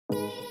Thanks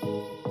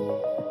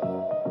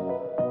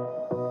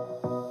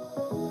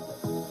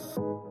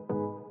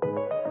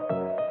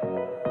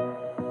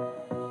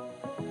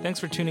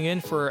for tuning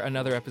in for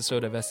another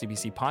episode of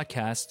SCBC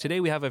Podcast. Today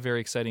we have a very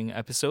exciting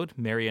episode.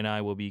 Mary and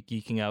I will be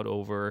geeking out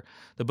over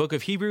the book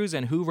of Hebrews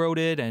and who wrote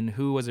it and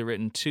who was it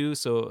written to.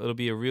 So it'll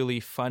be a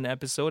really fun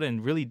episode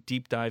and really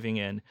deep diving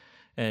in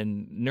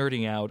and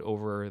nerding out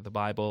over the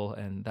Bible,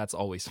 and that's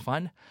always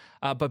fun.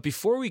 But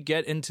before we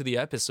get into the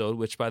episode,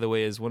 which by the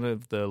way is one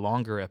of the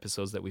longer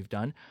episodes that we've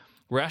done,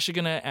 we're actually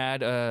going to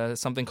add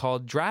something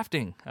called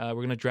drafting. We're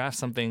going to draft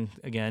something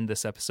again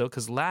this episode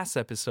because last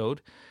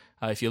episode,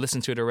 if you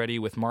listened to it already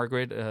with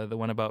Margaret, the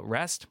one about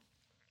rest,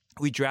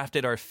 we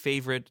drafted our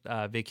favorite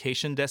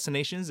vacation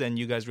destinations, and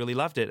you guys really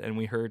loved it, and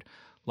we heard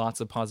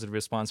lots of positive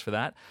response for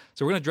that.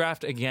 So we're going to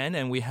draft again,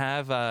 and we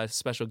have a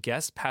special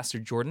guest, Pastor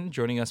Jordan,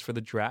 joining us for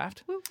the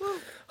draft.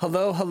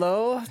 Hello,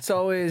 hello. It's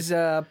always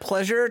a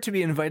pleasure to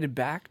be invited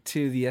back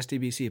to the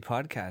SDBC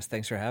podcast.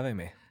 Thanks for having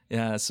me.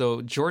 Yeah,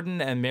 so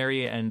Jordan and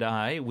Mary and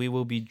I, we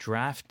will be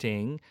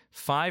drafting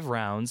 5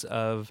 rounds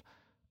of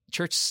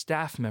church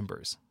staff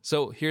members.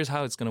 So here's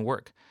how it's going to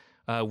work.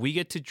 We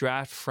get to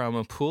draft from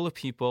a pool of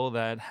people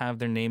that have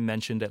their name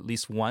mentioned at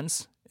least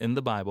once in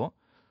the Bible.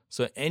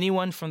 So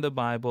anyone from the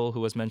Bible who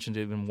was mentioned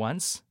even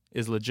once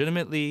is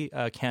legitimately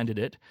a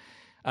candidate,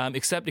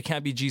 except it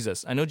can't be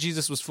Jesus. I know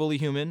Jesus was fully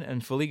human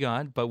and fully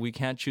God, but we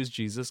can't choose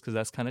Jesus because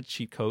that's kind of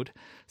cheat code.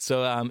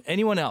 So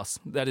anyone else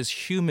that is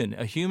human,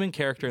 a human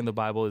character in the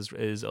Bible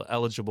is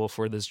eligible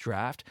for this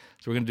draft.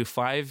 So we're going to do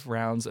 5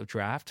 rounds of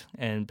draft,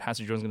 and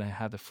Pastor Jordan's going to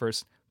have the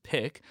first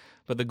pick.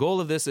 But the goal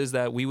of this is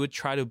that we would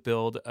try to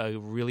build a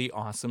really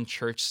awesome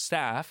church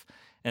staff.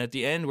 And at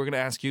the end, we're going to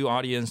ask you,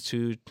 audience,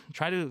 to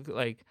try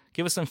to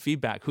give us some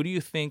feedback. Who do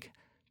you think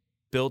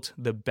built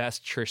the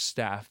best church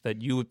staff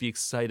that you would be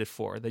excited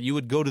for, that you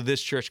would go to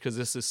this church because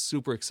this is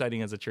super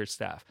exciting as a church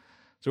staff?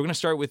 So we're going to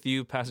start with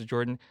you, Pastor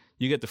Jordan.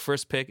 You get the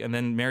first pick, and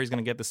then Mary's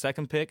going to get the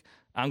second pick.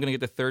 I'm going to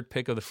get the third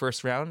pick of the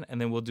first round, and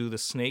then we'll do the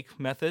snake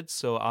method.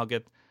 So I'll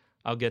get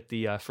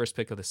the first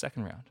pick of the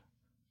second round.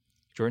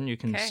 Jordan, you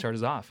can start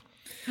us off.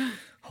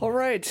 All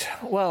right.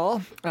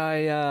 Well,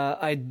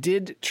 I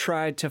did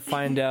try to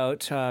find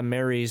out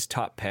Mary's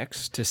top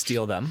picks to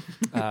steal them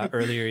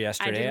earlier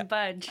yesterday. I didn't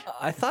budge.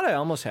 I thought I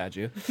almost had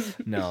you.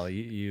 No,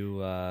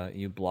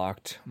 you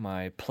blocked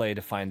my play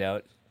to find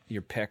out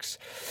your picks.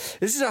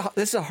 This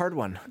is a hard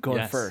one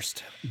going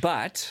first,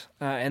 but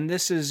and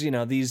this is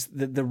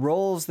the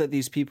roles that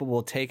these people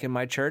will take in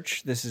my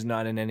church. This is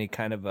not in any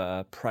kind of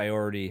a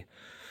priority.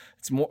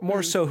 It's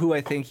more so who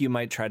I think you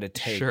might try to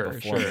take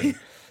before me.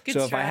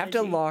 So if I have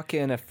to lock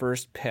in a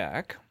first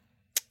pick,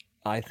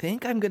 I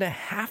think I'm going to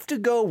have to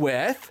go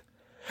with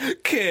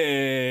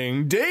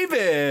King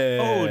David.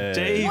 Oh,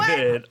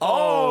 David.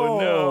 Oh,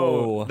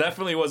 no.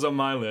 Definitely was on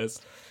my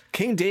list.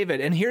 King David.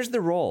 And here's the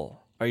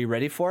role. Are you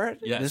ready for it?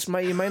 Yes.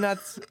 You might not.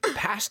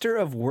 Pastor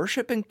of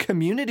worship and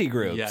community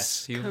groups.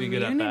 Yes, he would be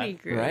good at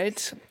that. Groups.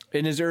 Right?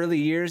 In his early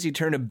years, he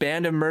turned a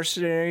band of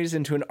mercenaries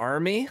into an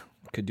army.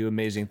 Could do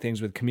amazing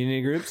things with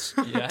community groups.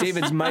 Yes.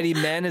 David's Mighty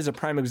Men is a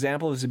prime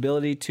example of his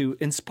ability to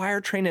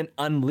inspire, train, and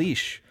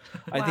unleash.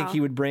 I think he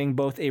would bring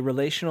both a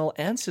relational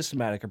and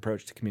systematic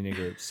approach to community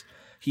groups.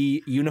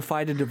 He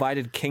unified a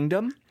divided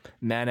kingdom,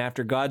 man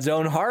after God's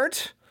own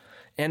heart,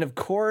 and of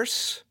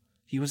course,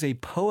 he was a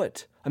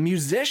poet, a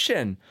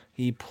musician.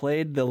 He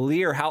played the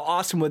lyre. How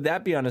awesome would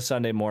that be on a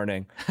Sunday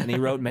morning? And he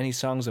wrote many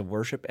songs of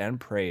worship and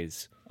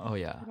praise. Oh,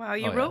 yeah. Wow,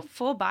 you wrote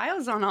full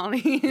bios on all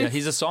these. Yeah,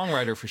 he's a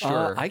songwriter for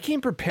sure. I came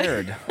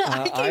prepared.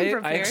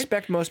 I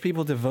expect most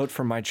people to vote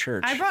for my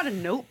church. I brought a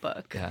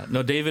notebook. Yeah,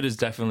 no, David is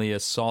definitely a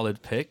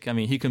solid pick. I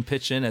mean, he can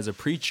pitch in as a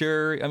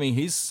preacher. I mean,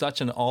 he's such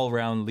an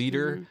all-round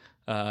leader.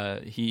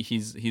 Mm-hmm.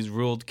 He's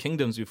ruled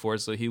kingdoms before,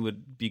 so he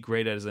would be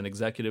great as an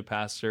executive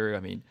pastor. I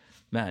mean,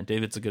 man,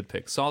 David's a good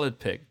pick. Solid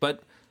pick.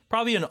 But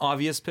probably an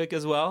obvious pick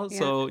as well. Yeah.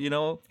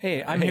 So,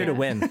 Hey, I'm here to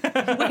win.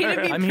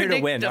 I'm here to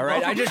win, all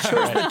right? I just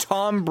chose the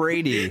Tom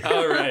Brady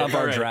of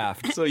our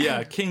draft. So,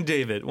 yeah, King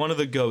David, one of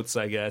the GOATs,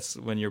 I guess,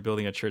 when you're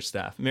building a church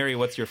staff. Mary,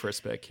 what's your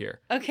first pick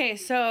here? Okay,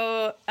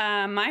 so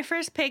my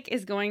first pick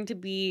is going to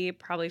be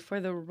probably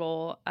for the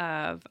role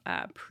of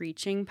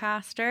preaching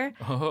pastor.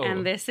 Oh.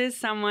 And this is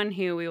someone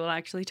who we will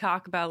actually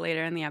talk about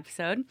later in the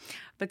episode,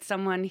 but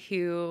someone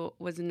who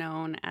was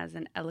known as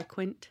an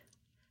eloquent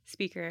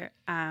speaker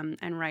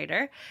and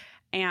writer.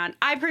 And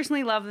I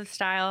personally love the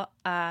style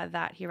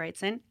that he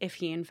writes in, if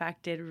he in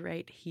fact did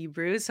write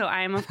Hebrews. So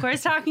I am, of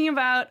course, talking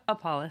about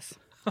Apollos.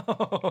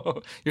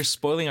 Oh, you're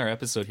spoiling our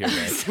episode here,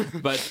 guys.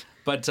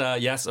 but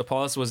yes,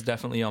 Apollos was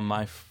definitely on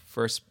my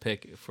first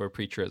pick for a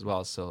preacher as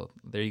well. So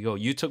there you go.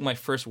 You took my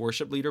first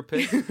worship leader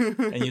pick,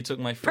 and you took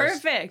my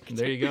first. Perfect.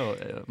 There you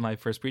go. My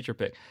first preacher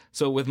pick.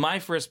 So with my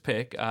first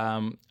pick,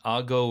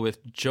 I'll go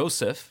with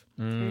Joseph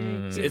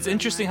It's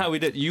interesting how we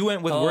did. You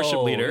went with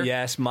worship leader.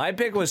 Yes, my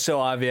pick was so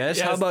obvious.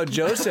 Yes. How about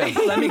Joseph?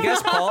 Let me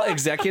guess, Paul,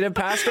 executive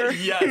pastor?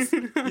 Yes.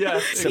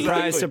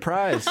 Surprise,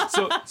 surprise.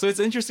 So it's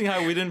interesting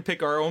how we didn't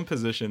pick our own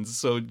positions.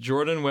 So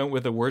Jordan went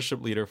with a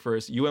worship leader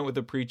first. You went with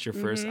a preacher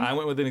first. I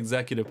went with an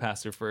executive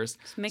pastor first.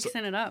 Just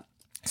mixing it up.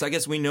 So I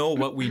guess we know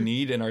what we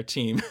need in our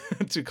team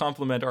to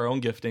complement our own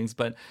giftings.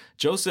 But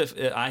Joseph,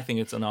 I think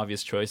it's an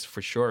obvious choice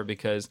for sure,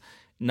 because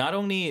not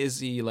only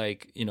is he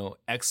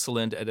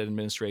excellent at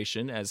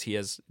administration, as he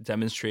has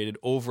demonstrated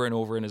over and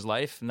over in his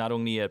life, not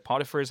only at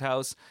Potiphar's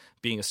house,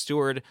 being a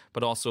steward,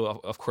 but also,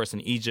 of course, in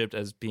Egypt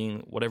as being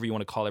whatever you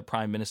want to call it,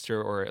 prime minister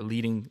or a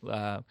leading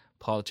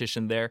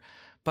politician there.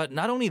 But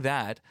not only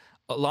that,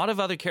 a lot of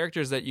other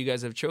characters that you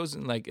guys have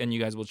chosen, and you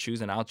guys will choose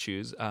and I'll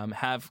choose,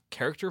 have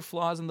character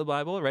flaws in the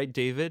Bible, right?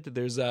 David,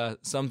 there's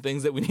some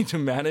things that we need to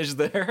manage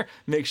there.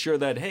 Make sure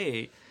that,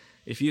 hey,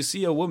 if you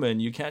see a woman,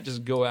 you can't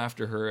just go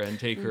after her and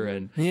take her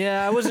and...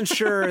 Yeah, I wasn't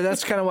sure.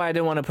 That's kind of why I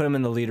didn't want to put him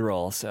in the lead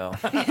role, so...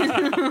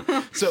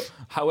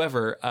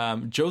 However,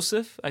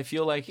 Joseph, I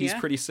feel like he's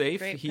pretty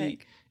safe. Great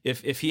pick.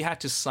 If he had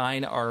to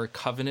sign our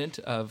covenant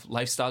of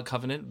lifestyle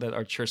covenant that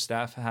our church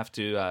staff have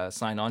to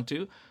sign on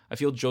to, I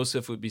feel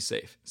Joseph would be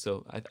safe.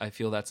 So I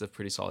feel that's a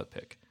pretty solid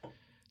pick.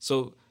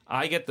 So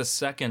I get the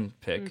second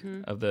pick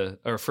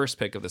first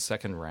pick of the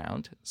second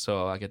round.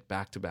 So I get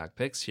back-to-back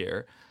picks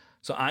here.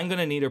 So I'm going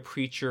to need a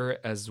preacher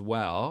as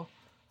well.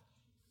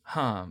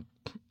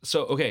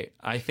 So, okay,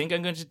 I think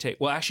I'm going to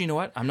take... Well, actually, you know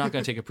what? I'm not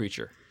going to take a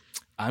preacher.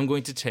 I'm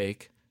going to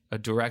take a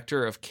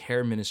director of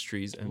care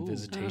ministries and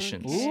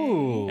visitations.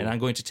 Ooh. And I'm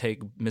going to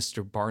take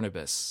Mr.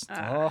 Barnabas,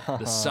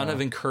 the son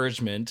of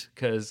encouragement,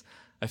 because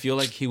I feel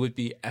like he would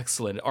be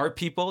excellent. Our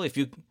people, if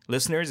you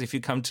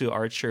come to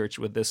our church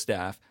with this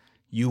staff,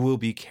 you will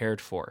be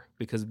cared for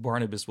because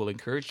Barnabas will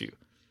encourage you.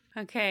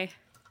 Okay.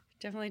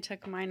 Definitely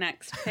took my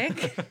next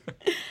pick.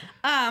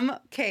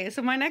 Okay,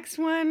 so my next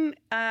one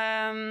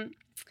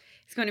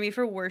is going to be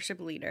for worship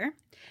leader.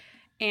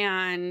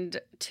 And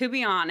to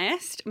be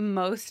honest,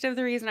 most of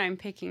the reason I'm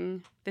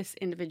picking this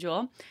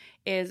individual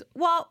is,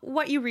 well,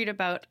 what you read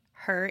about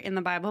her in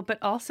the Bible, but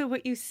also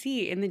what you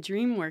see in the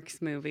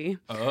DreamWorks movie.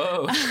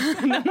 Oh.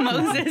 The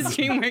Moses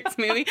DreamWorks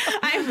movie.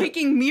 I'm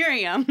picking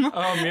Miriam.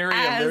 Oh,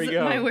 Miriam, there we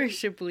go. As my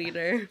worship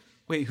leader.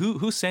 Wait,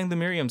 who sang the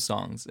Miriam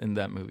songs in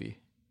that movie?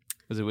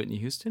 Was it Whitney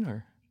Houston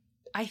or?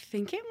 I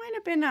think it might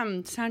have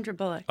been Sandra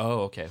Bullock.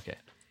 Oh, okay.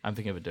 I'm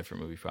thinking of a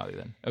different movie probably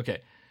then. Okay.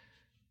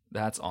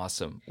 That's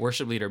awesome.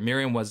 Worship leader.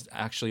 Miriam was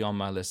actually on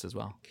my list as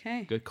well.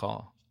 Okay. Good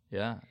call.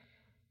 Yeah.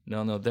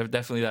 No,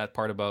 definitely that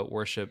part about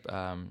worship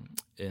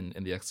in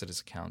the Exodus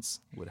accounts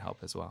would help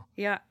as well.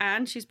 Yeah,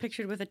 and she's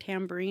pictured with a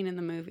tambourine in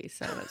the movie,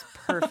 so that's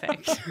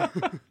perfect.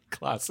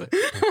 Classic.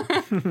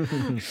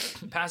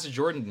 Pastor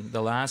Jordan,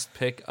 the last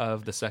pick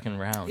of the second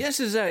round. Yes,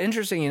 this is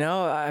interesting.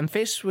 I'm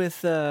faced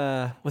with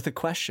a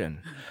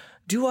question.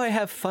 Do I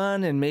have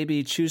fun and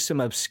maybe choose some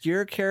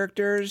obscure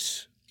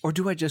characters, or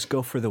do I just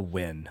go for the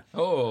win?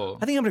 Oh.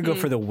 I think I'm going to go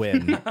for the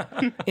win.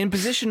 In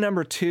position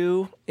number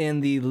 2, in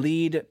the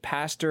lead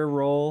pastor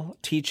role,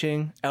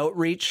 teaching,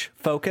 outreach,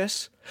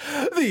 focus,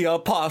 the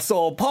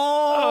Apostle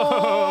Paul.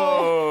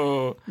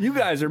 Oh. You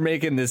guys are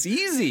making this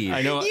easy.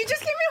 I know. You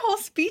just gave me a whole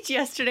speech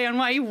yesterday on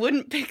why you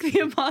wouldn't pick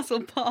the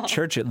Apostle Paul.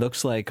 Church, it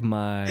looks like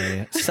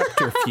my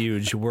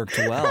subterfuge worked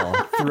well,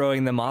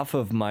 throwing them off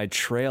of my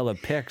trail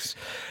of picks.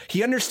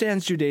 He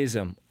understands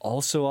Judaism,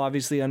 also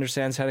obviously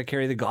understands how to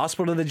carry the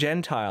gospel to the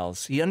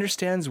Gentiles. He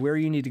understands where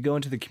you need to go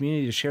into the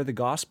community to share the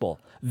gospel.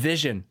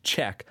 Vision,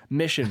 check.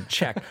 Mission,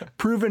 check.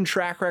 Proven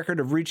track record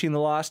of reaching the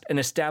lost and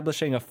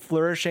establishing a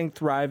flourishing,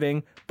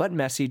 thriving, but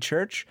messy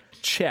church,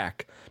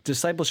 check.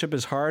 Discipleship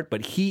is hard,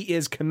 but he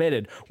is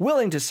committed,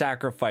 willing to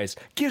sacrifice,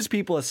 gives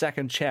people a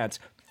second chance,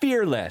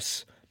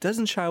 fearless,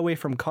 doesn't shy away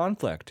from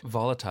conflict.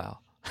 Volatile.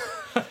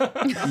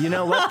 You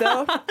know what,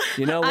 though?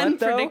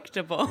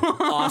 Unpredictable.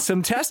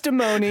 Awesome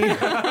testimony.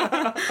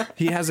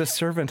 He has a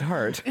servant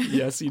heart.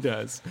 Yes, he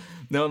does.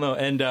 No.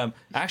 And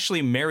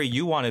actually, Mary,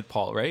 you wanted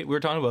Paul, right? We were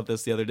talking about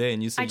this the other day,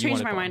 and you said I you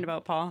changed wanted my Paul. mind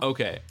about Paul.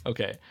 Okay.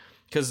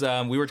 Because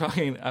we were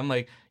talking, I'm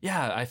like,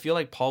 yeah, I feel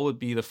like Paul would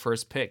be the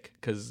first pick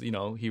because,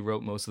 he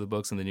wrote most of the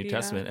books in the New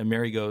Testament. And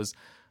Mary goes,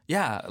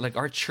 yeah, like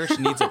our church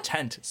needs a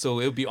tent. So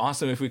it would be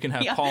awesome if we can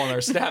have Paul on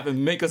our staff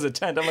and make us a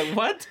tent. I'm like,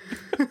 what?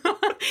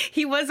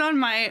 He was on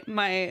my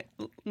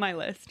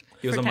list.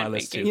 He was on my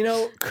list making.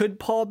 too. Could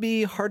Paul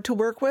be hard to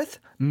work with?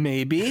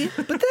 Maybe,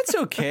 but that's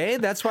okay.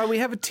 That's why we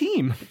have a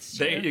team.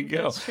 There you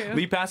go.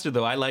 Lead pastor,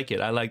 though, I like it.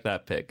 I like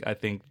that pick. I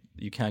think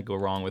you can't go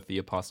wrong with the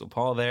Apostle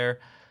Paul there.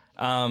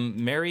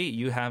 Mary,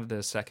 you have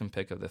the second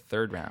pick of the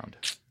third round.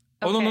 Okay.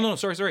 Oh, no.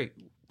 Sorry.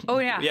 Oh,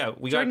 yeah. Yeah,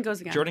 Jordan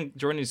goes again.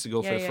 Jordan needs to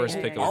go for the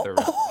first pick yeah. of the third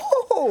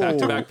round.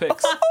 Back-to-back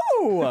picks.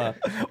 Oh,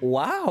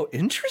 wow.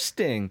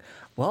 Interesting.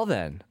 Well,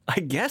 then, I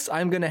guess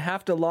I'm going to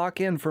have to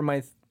lock in for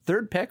my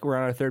third pick. We're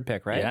on our third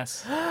pick, right?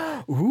 Yes.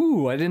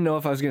 Ooh, I didn't know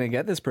if I was going to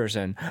get this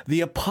person.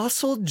 The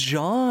Apostle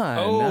John.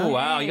 Oh,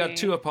 wow. You got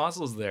two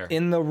apostles there.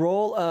 In the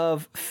role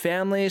of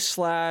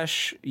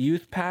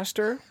family/youth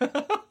pastor.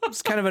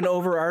 It's kind of an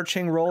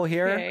overarching role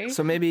here. Okay.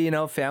 So maybe,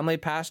 family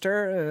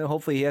pastor.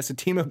 Hopefully he has a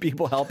team of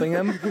people helping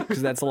him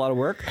because that's a lot of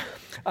work.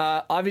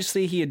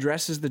 Obviously, he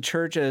addresses the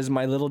church as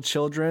my little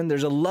children.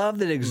 There's a love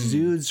that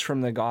exudes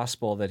from the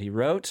gospel that he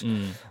wrote.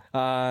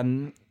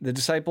 The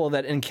disciple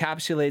that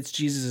encapsulates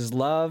Jesus'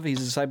 love.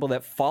 He's a disciple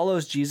that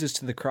follows Jesus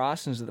to the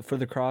cross and for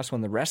the cross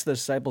when the rest of the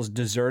disciples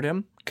desert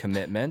him.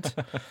 Commitment.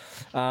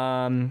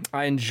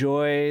 I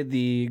enjoy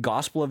the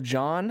Gospel of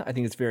John. I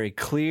think it's very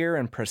clear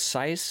and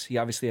precise. He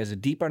obviously has a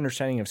deep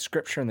understanding of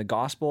Scripture and the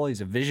gospel.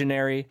 He's a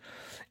visionary.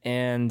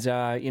 And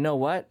you know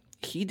what?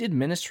 He did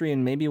ministry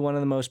in maybe one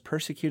of the most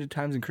persecuted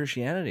times in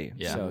Christianity.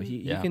 Yeah. So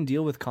he can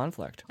deal with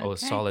conflict. Oh,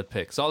 Okay. solid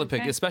pick.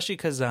 Especially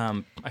because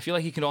I feel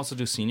like he can also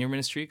do senior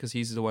ministry because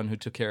he's the one who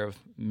took care of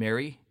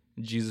Mary,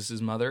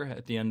 Jesus' mother,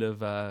 at the end of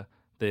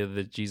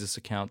the Jesus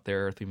account,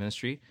 their earthly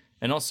ministry.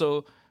 And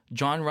also,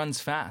 John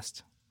runs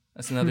fast.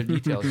 That's another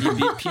detail. He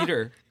beat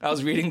Peter. I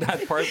was reading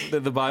that part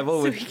of the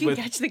Bible. So he can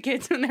catch the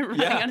kids when they're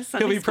running out of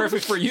Sunday he'll be school.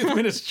 perfect for youth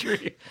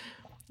ministry.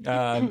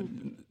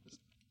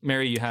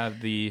 Mary, you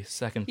have the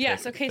second pick.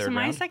 Yes, okay, so third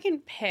my round.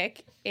 second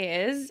pick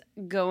is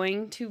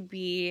going to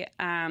be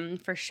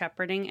for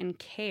shepherding and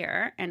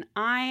care, and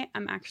I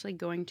am actually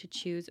going to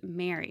choose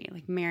Mary,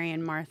 like Mary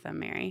and Martha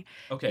Mary.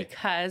 Okay.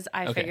 Because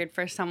I figured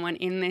for someone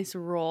in this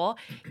role,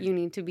 you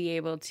need to be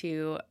able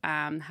to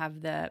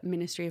have the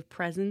ministry of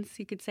presence,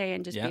 you could say,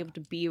 and just be able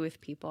to be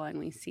with people. And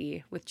we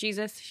see with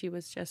Jesus, she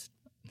was just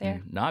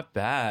there. Not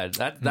bad.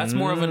 That's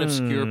more of an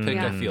obscure pick,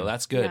 I feel.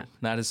 That's good. Yeah.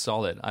 That is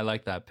solid. I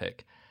like that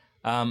pick.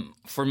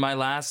 For my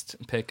last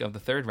pick of the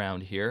third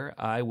round here,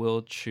 I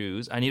will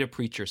choose. I need a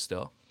preacher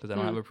still because I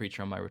don't have a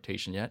preacher on my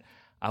rotation yet.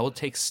 I will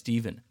take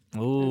Stephen.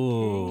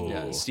 Ooh.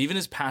 Yeah, Stephen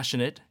is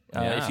passionate.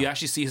 If you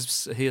actually see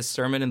his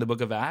sermon in the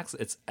book of Acts,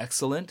 it's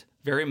excellent,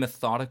 very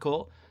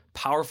methodical,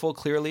 powerful,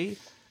 clearly,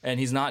 and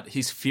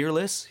he's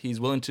fearless. He's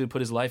willing to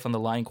put his life on the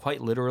line quite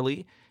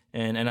literally.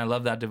 And I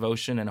love that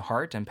devotion and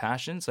heart and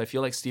passion. So I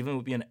feel like Stephen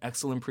would be an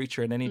excellent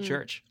preacher at any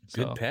church.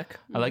 So Good pick.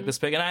 I like this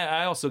pick. And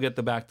I also get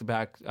the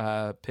back-to-back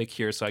pick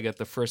here. So I get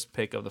the first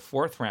pick of the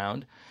fourth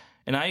round.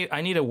 And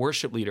I need a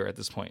worship leader at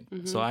this point.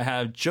 So I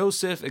have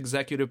Joseph,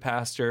 executive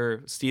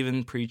pastor,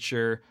 Stephen,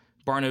 preacher,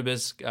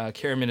 Barnabas,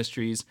 Care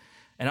Ministries.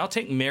 And I'll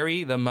take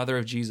Mary, the mother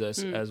of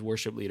Jesus, as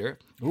worship leader.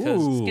 Because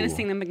Ooh. Gonna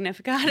sing the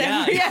Magnificat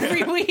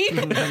every week.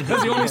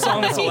 that's the only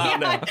song that's allowed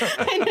now.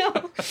 I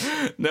know.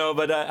 No,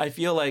 but I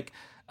feel like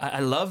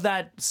I love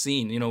that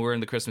scene. We're in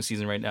the Christmas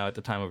season right now at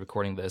the time of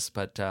recording this,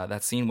 but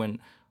that scene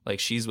when like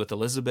she's with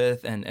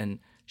Elizabeth and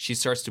she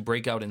starts to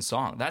break out in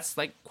song. That's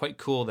like quite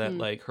cool that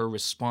like her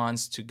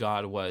response to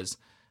God was,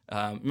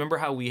 remember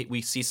how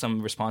we see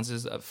some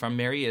responses from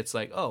Mary? It's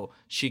like, oh,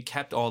 she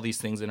kept all these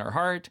things in her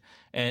heart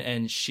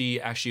and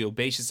she actually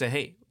obeyed. She said,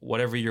 hey,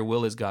 whatever your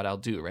will is, God, I'll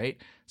do, right?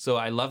 So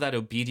I love that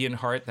obedient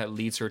heart that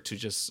leads her to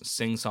just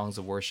sing songs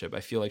of worship. I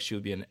feel like she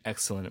would be an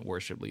excellent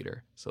worship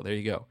leader. So there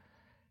you go.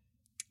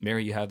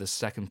 Mary, you have the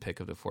second pick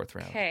of the fourth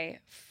round. Okay,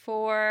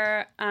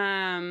 for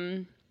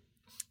I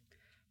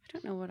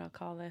don't know what I'll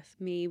call this.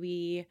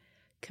 Maybe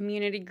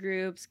community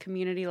groups,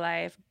 community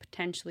life,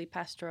 potentially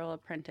pastoral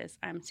apprentice.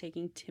 I'm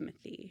taking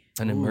Timothy.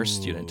 An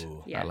immersed student.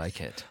 Yes. I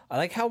like it. I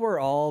like how we're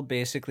all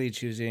basically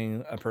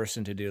choosing a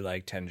person to do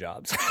like 10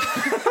 jobs.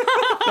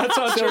 That's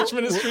how church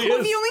ministry Well,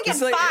 if you only get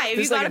It's like, five,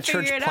 you it's like got to a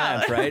church figure it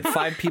plant, out. right?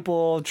 5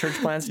 people, church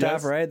plant staff,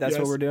 Yes, right? That's yes.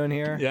 what we're doing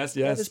here. Yes,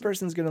 Yeah, yes. this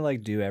person's gonna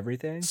like do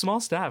everything. Small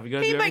staff. You got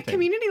to Hey, do but everything.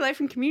 community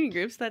life and community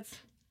groups, that's,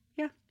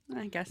 yeah,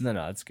 I guess. No,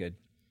 that's good.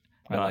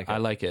 I No, like it. I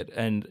like it.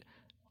 And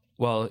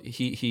well,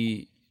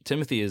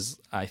 Timothy is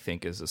a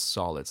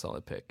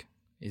solid pick.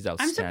 He's I'm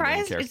outstanding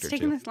surprised character it's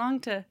taken too. this long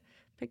to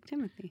pick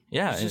Timothy.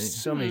 Yeah, There's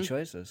just so many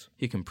choices.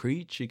 he can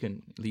preach. He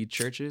can lead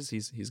churches.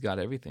 He's got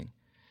everything.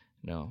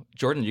 No,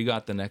 Jordan, you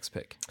got the next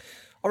pick.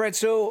 All right,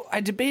 so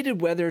I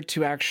debated whether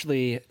to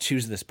actually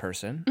choose this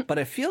person, but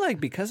I feel like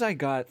because I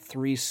got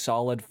 3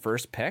 solid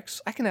first picks,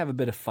 I can have a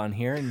bit of fun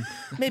here and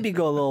maybe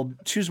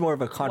choose more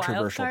of a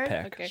controversial card?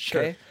 pick. Okay.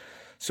 Sure.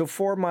 So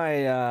for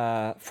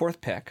my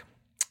fourth pick,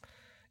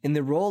 in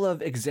the role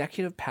of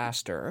executive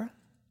pastor,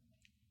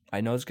 I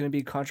know it's going to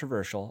be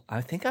controversial.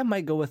 I think I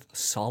might go with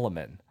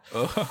Solomon.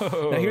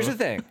 Oh. Now, here's the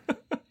thing.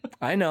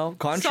 I know,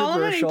 Solomon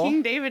controversial. and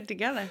King David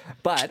together.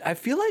 But I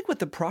feel like with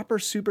the proper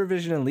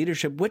supervision and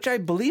leadership, which I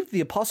believe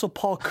the Apostle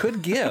Paul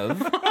could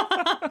give,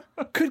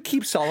 could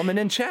keep Solomon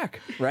in check,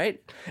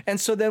 right? And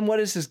so then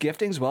what is his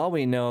giftings? Well,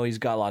 we know he's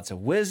got lots of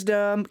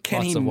wisdom.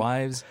 Lots of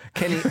wives.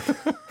 Can he?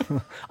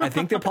 I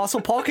think the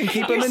Apostle Paul can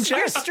keep him in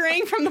You're check.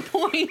 straying from the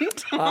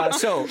point.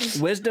 So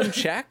wisdom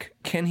check.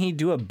 Can he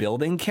do a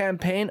building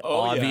campaign?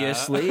 Oh, yeah.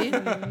 Obviously.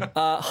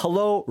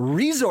 Hello,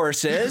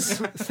 resources.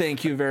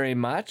 Thank you very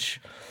much.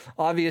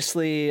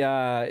 Obviously,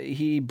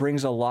 he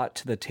brings a lot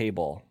to the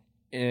table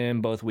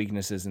in both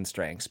weaknesses and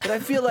strengths, but I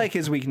feel like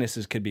his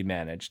weaknesses could be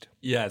managed.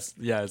 Yes.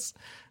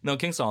 No,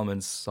 King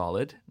Solomon's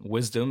solid.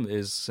 Wisdom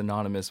is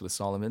synonymous with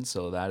Solomon,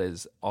 so that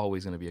is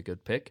always going to be a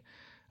good pick.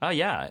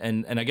 Yeah,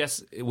 and I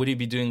guess, would he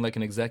be doing like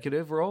an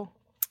executive role?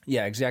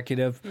 Yeah,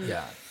 executive.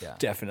 Yeah.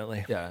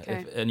 Definitely. Yeah,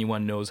 Okay. if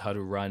anyone knows how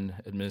to run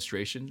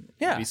administration,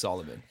 Yeah. it'd be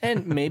Solomon.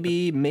 And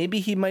maybe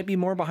he might be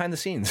more behind the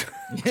scenes,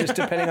 just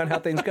depending on how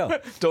things go.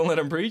 Don't let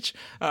him preach.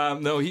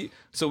 No,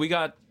 so we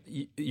got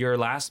your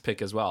last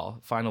pick as well,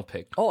 final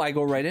pick. Oh, I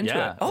go right into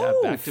Yeah, it.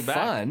 Oh, back to back.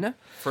 fun.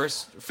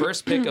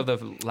 First pick of the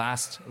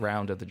last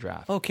round of the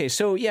draft. Okay,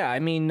 so yeah, I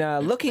mean,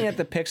 looking at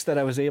the picks that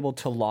I was able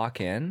to lock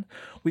in,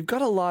 we've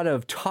got a lot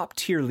of top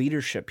tier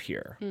leadership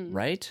here,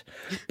 right?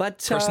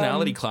 But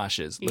Personality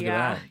clashes. Look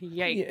yeah. at that.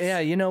 Yikes. Yeah,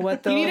 you know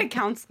what though? You need a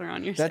counselor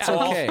on your That's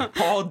staff. okay.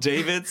 Paul,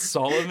 David,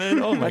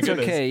 Solomon. Oh my That's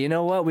goodness. okay. You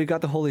know what? We've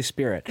got the Holy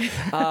Spirit.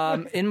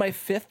 In my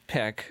fifth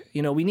pick,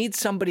 we need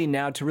somebody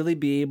now to really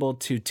be able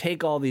to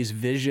take all these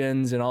visions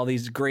and all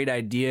these great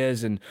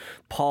ideas and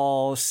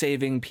Paul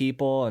saving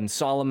people and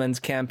Solomon's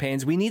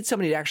campaigns. We need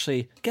somebody to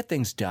actually get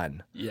things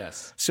done.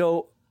 Yes.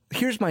 So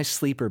here's my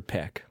sleeper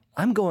pick.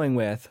 I'm going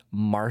with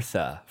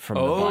Martha from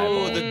the Bible.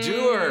 Oh, the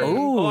doer.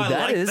 Oh, I that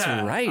like is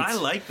that. right. I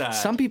like that.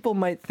 Some people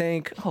might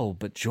think, oh,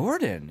 but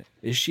Jordan,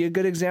 is she a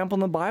good example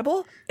in the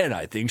Bible? And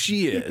I think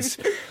she is.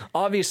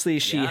 Obviously,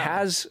 she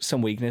has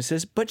some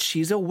weaknesses, but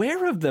she's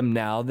aware of them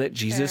now that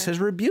Jesus has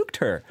rebuked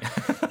her,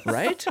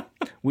 right?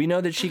 We know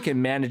that she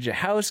can manage a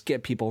house,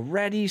 get people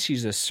ready.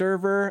 She's a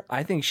server.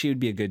 I think she would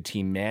be a good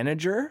team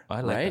manager.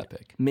 I like right? that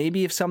pick.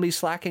 Maybe if somebody's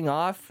slacking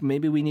off,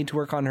 maybe we need to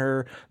work on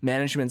her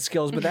management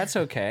skills, but that's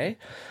okay.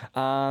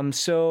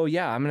 So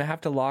yeah, I'm gonna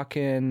have to lock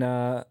in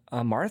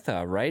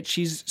Martha, right?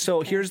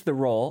 So here's the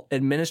role: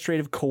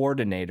 administrative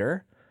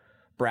coordinator,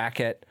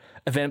 bracket,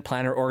 event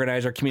planner,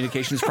 organizer,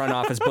 communications front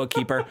office,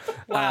 bookkeeper,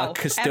 Wow.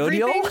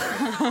 custodial.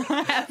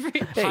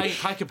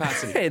 High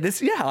capacity.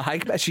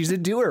 Hey, she's a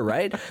doer,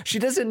 right? She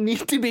doesn't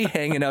need to be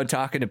hanging out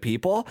talking to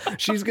people.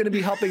 She's going to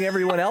be helping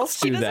everyone else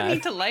She do doesn't that.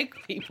 need to like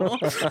people.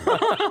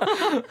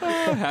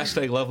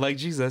 Hashtag love like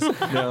Jesus.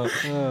 No.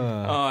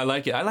 Oh, I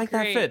like it. I like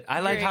that Great, fit. I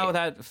like how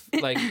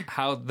great.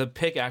 how the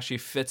pick actually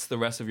fits the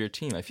rest of your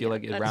team. I feel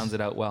like it rounds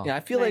it out well. Yeah, I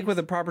feel like Nice. with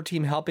a proper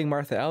team helping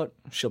Martha out,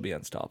 she'll be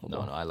unstoppable.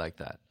 No, I like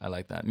that. I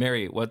like that.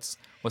 Mary, what's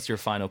your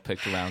final pick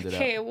to round it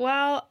Okay, out?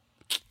 well,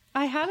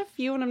 I had a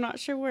few, and I'm not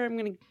sure where I'm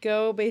going to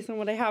go based on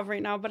what I have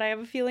right now. But I have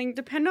a feeling,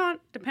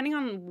 depending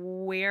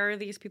on where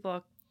these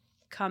people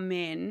come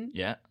in,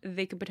 Yeah.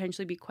 they could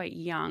potentially be quite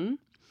young.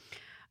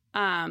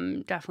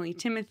 Definitely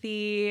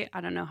Timothy.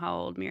 I don't know how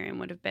old Miriam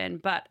would have been,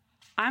 but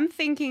I'm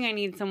thinking I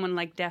need someone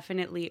like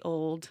definitely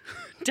old,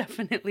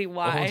 definitely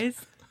wise.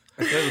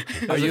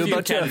 Are you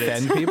about to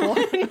offend people?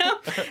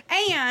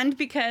 And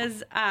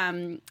because,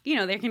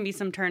 there can be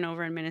some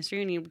turnover in ministry.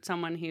 You need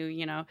someone who,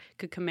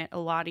 could commit a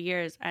lot of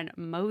years. And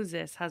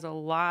Moses has a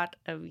lot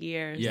of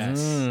years Yes.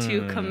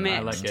 to I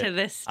commit like to it.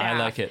 this staff. I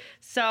like it.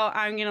 So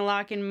I'm going to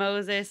lock in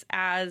Moses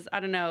as, I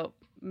don't know,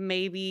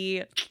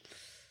 maybe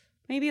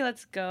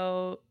let's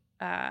go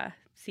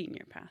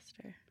senior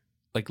pastor.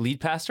 Like lead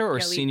pastor or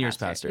Yeah, lead seniors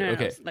pastor? No,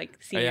 okay. like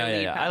senior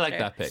lead pastor.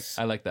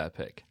 I like that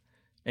pick.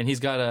 And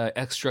he's got an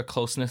extra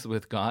closeness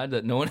with God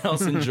that no one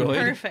else enjoyed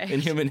Perfect.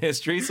 in human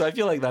history. So I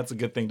feel like that's a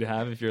good thing to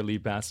have if you're a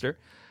lead pastor.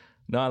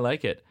 No, I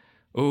like it.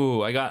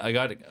 Ooh, I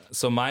got.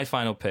 So my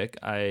final pick,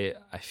 I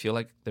feel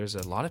like there's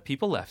a lot of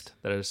people left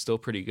that are still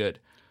pretty good.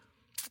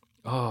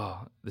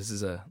 Oh, this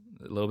is a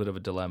little bit of a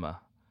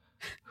dilemma.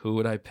 Who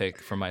would I pick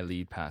for my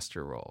lead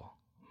pastor role?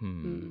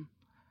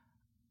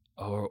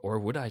 Or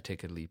would I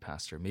take a lead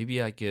pastor?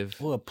 Maybe I give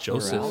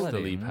Joseph the plurality.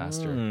 lead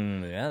pastor.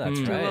 Yeah, that's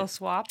Do a right. little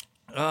swap.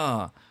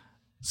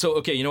 So,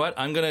 okay, you know what?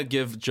 I'm going to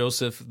give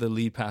Joseph the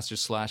lead pastor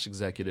 /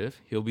 executive.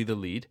 He'll be the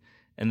lead.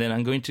 And then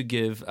I'm going to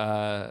give,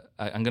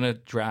 I'm going to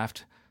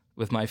draft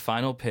with my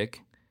final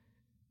pick.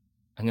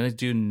 I'm going to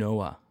do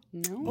Noah.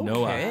 No.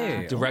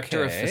 Noah,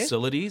 director of okay.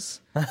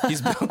 facilities.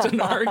 He's built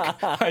an ark.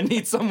 I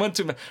need someone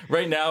to.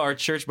 Right now, our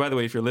church, by the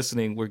way, if you're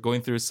listening, we're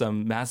going through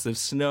some massive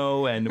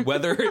snow and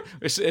weather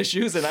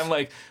issues. And I'm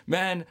like,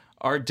 man,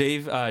 our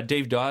Dave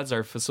Dodds,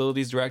 our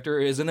facilities director,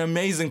 is an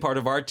amazing part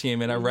of our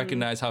team. And I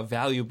recognize how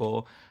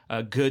valuable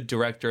a good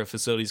director of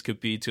facilities could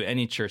be to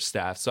any church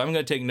staff. So I'm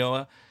going to take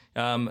Noah.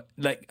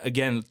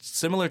 Again,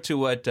 similar to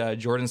what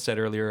Jordan said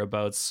earlier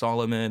about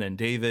Solomon and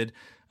David.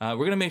 We're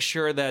going to make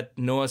sure that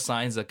Noah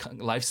signs a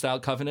lifestyle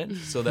covenant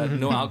so that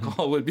no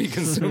alcohol would be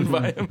consumed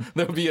by him.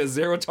 There will be a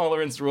zero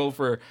tolerance rule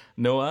for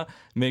Noah.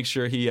 Make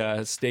sure he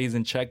stays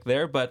in check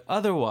there. But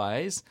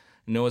otherwise,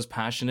 Noah's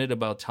passionate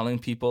about telling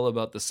people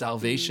about the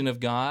salvation of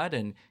God,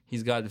 and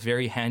he's got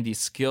very handy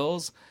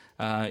skills.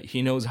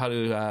 He knows how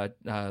to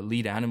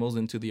lead animals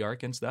into the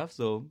ark and stuff.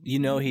 So You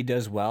know he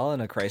does well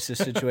in a crisis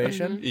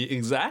situation.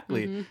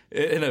 exactly,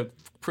 in a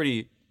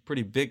pretty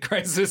big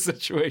crisis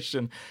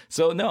situation.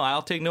 So no,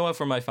 I'll take Noah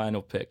for my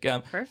final pick.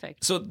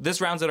 Perfect. So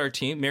this rounds out our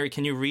team. Mary,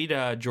 can you read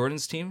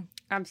Jordan's team?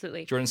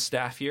 Absolutely. Jordan's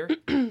staff here.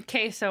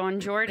 Okay, so on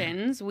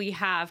Jordan's, we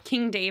have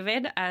King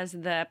David as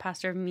the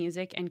pastor of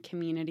music and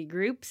community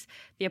groups,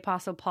 the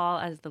Apostle Paul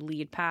as the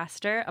lead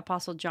pastor,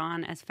 Apostle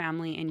John as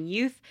family and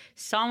youth,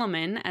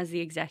 Solomon as the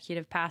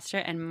executive pastor,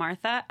 and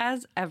Martha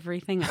as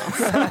everything else.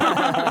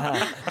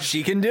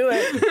 She can do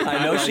it.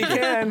 I know she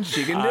can.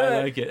 She can do it.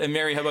 I like it. And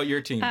Mary, how about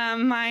your team?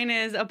 Mine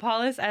is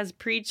Apollos as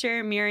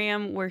preacher,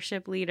 Miriam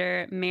worship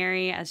leader,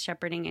 Mary as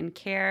shepherding and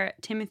care,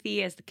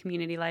 Timothy as the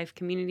community life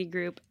community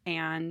group,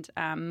 and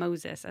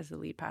Moses as the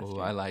lead pastor. Oh,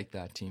 I like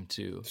that team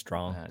too.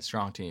 Strong.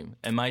 Strong team.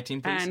 And my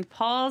team, please? And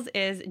Paul's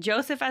is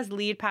Joseph as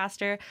lead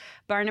pastor,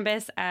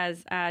 Barnabas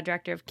as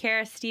director of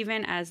care,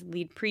 Stephen as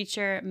lead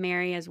preacher,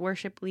 Mary as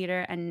worship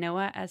leader, and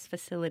Noah as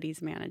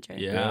facilities manager.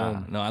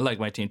 Yeah. No, I like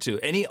my team too.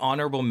 Any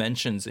honorable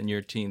mentions in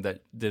your team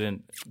that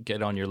didn't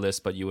get on your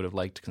list but you would have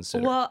liked to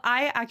consider? Well,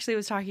 I actually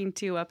was talking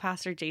to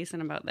Pastor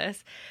Jason about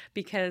this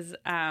because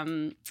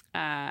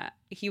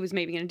he was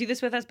maybe going to do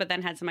this with us, but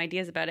then had some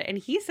ideas about it. And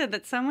he said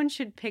that someone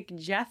should pick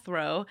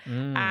Jethro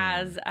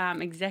as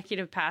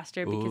executive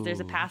pastor because there's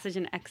a passage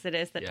in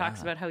Exodus that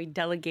talks about how he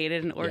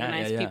delegated and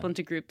organized people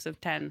into groups of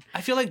 10.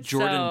 I feel like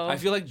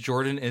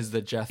Jordan is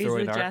the Jethro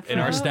in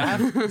our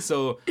staff.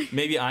 So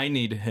maybe I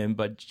need him,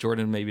 but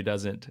Jordan maybe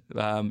doesn't.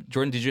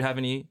 Jordan, did you have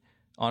any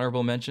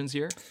honorable mentions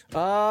here?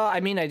 I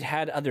mean, I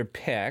had other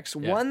picks.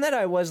 Yeah. One that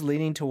I was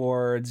leaning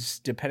towards,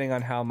 depending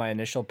on how my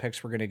initial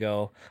picks were going to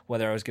go,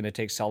 whether I was going to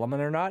take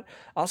Solomon or not.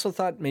 I also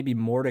thought maybe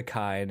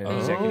Mordecai in an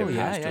executive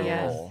pastor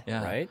role,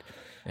 right?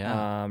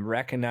 Yeah.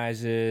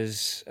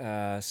 Recognizes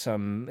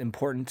some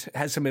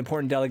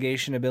important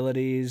delegation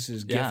abilities.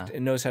 His gift,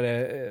 and knows how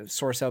to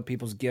source out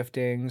people's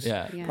giftings.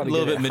 Yeah. A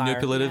little bit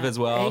manipulative as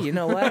well. Hey, you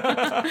know what?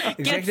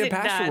 Executive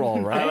pastor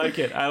role, right?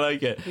 I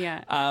like it.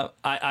 Yeah.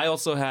 I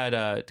also had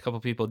a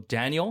couple people.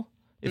 Daniel.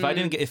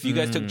 If you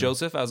guys took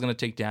Joseph, I was going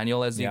to take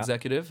Daniel as the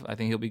executive. I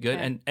think he'll be good.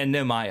 Okay. And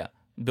Nehemiah.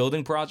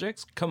 Building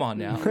projects? Come on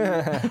now.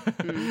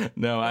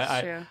 No,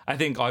 I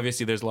think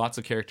obviously there's lots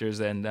of characters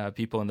and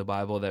people in the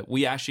Bible that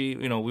we actually,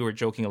 we were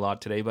joking a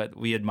lot today, but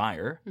we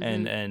admire.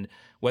 And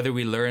whether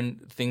we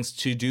learn things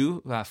to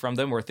do from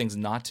them or things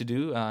not to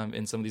do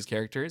in some of these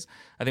characters,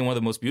 I think one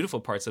of the most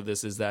beautiful parts of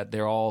this is that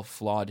they're all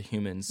flawed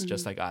humans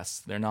just like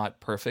us. They're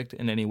not perfect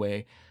in any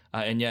way.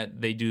 And yet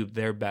they do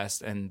their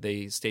best and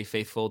they stay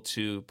faithful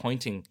to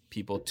pointing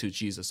people to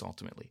Jesus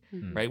ultimately,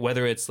 right?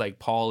 Whether it's like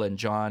Paul and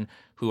John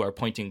who are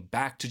pointing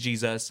back to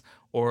Jesus,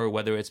 or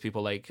whether it's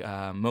people like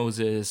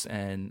Moses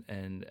and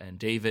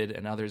David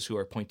and others who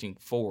are pointing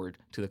forward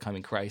to the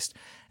coming Christ.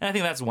 And I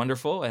think that's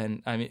wonderful.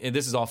 And I mean,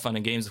 this is all fun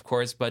and games, of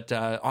course, but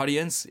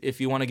audience, if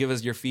you want to give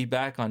us your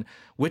feedback on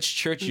which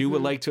church you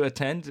would like to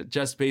attend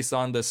just based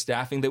on the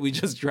staffing that we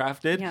just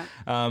drafted,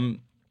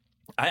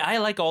 I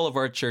like all of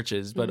our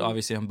churches, but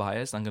obviously I'm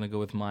biased. I'm going to go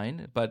with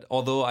mine. But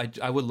although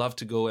I would love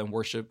to go and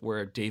worship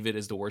where David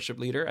is the worship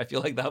leader, I feel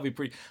like that would be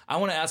pretty... I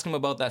want to ask him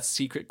about that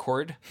secret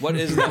chord. What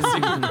is that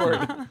secret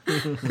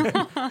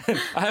chord?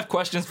 I have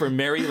questions for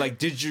Mary. Like,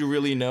 did you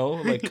really know?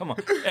 Like, come on.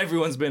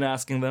 Everyone's been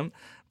asking them.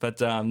 But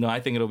no,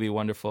 I think it'll be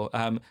wonderful.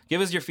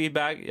 Give us your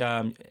feedback.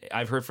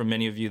 I've heard from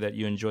many of you that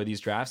you enjoy these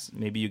drafts.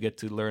 Maybe you get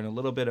to learn a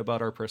little bit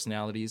about our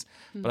personalities.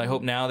 But I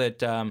hope now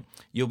that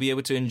you'll be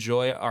able to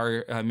enjoy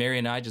our Mary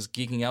and I just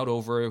geeking out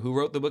over who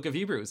wrote the book of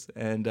Hebrews.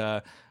 And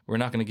we're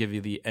not going to give you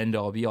the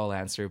end-all, be-all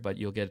answer, but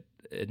you'll get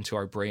into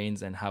our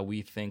brains and how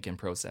we think and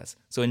process.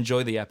 So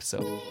enjoy the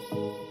episode.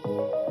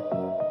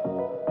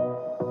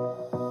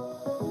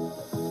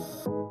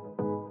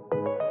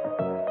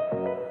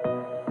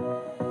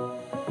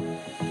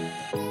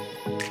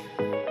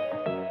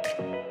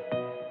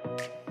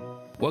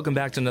 Welcome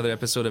back to another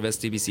episode of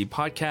STBC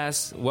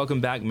Podcast.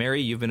 Welcome back,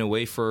 Mary. You've been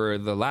away for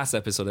the last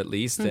episode at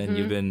least, and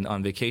you've been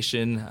on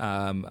vacation.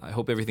 I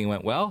hope everything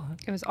went well.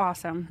 It was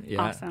awesome. Yeah.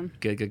 Awesome.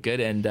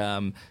 Good.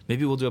 And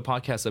maybe we'll do a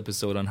podcast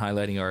episode on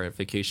highlighting our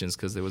vacations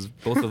because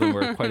both of them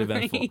were quite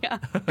eventful.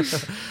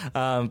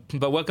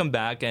 But welcome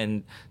back.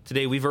 And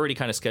today we've already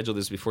kind of scheduled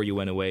this before you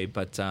went away,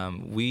 but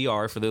we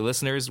are, for the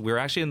listeners, we're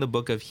actually in the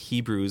book of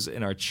Hebrews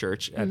in our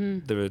church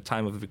at the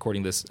time of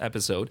recording this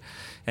episode.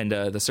 And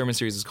the sermon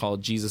series is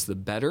called Jesus the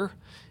Better,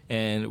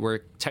 and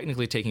we're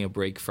technically taking a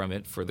break from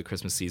it for the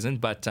Christmas season,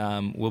 but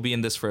we'll be in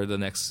this for the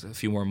next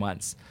few more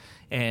months.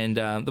 And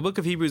the book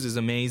of Hebrews is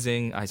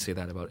amazing. I say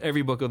that about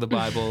every book of the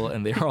Bible,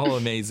 and they're all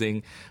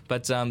amazing.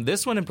 But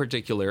this one in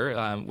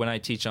particular, when I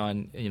teach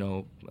on,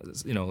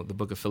 the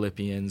book of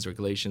Philippians or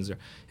Galatians,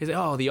 they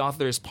say, the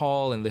author is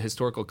Paul, and the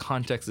historical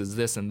context is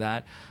this and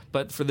that.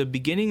 But for the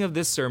beginning of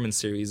this sermon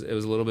series, it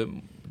was a little bit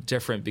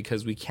different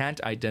because we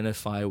can't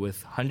identify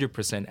with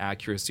 100%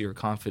 accuracy or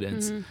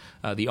confidence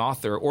the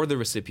author or the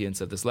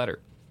recipients of this letter.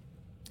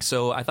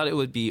 So I thought it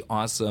would be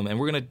awesome, and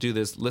we're going to do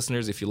this.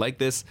 Listeners, if you like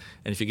this,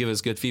 and if you give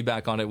us good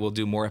feedback on it, we'll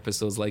do more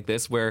episodes like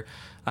this where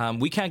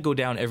we can't go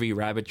down every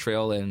rabbit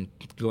trail and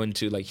go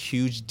into like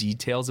huge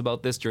details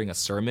about this during a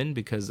sermon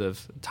because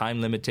of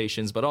time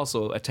limitations, but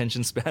also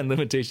attention span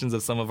limitations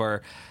of some of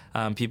our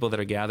people that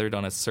are gathered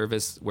on a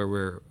service where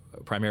we're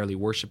primarily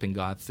worshiping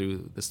God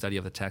through the study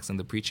of the text and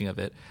the preaching of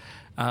it.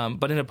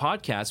 But in a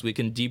podcast, we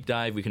can deep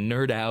dive, we can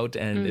nerd out,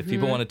 and if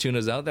people want to tune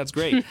us out, that's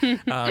great.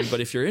 But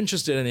if you're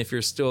interested and if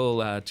you're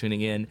still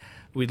tuning in,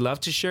 we'd love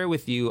to share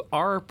with you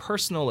our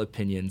personal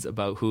opinions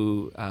about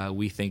who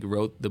we think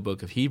wrote the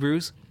book of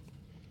Hebrews,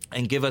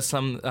 and give us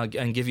some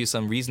and give you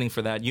some reasoning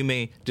for that. You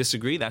may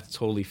disagree; that's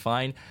totally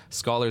fine.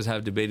 Scholars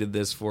have debated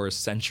this for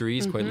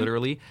centuries, quite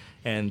literally,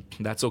 and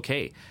that's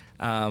okay.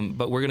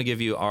 But we're going to give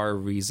you our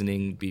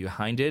reasoning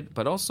behind it.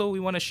 But also, we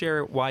want to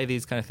share why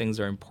these kind of things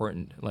are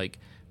important. Like,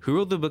 who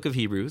wrote the book of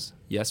Hebrews?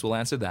 Yes, we'll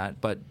answer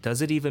that. But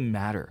does it even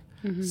matter?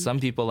 Some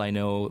people I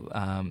know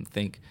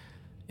think,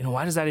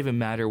 why does that even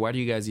matter? Why do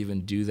you guys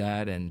even do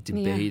that and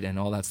debate and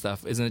all that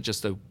stuff? Isn't it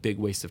just a big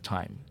waste of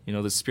time?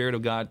 The Spirit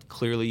of God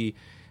clearly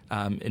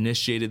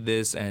initiated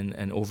this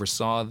and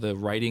oversaw the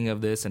writing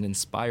of this and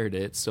inspired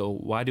it. So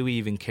why do we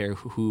even care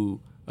who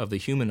of the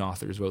human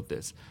authors wrote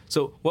this?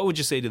 So what would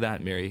you say to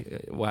that,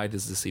 Mary? Why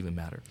does this even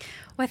matter?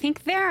 Well, I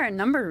think there are a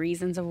number of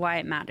reasons of why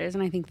it matters,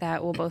 and I think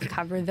that we'll both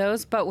cover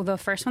those. But the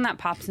first one that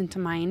pops into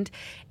mind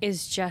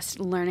is just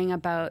learning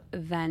about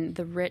then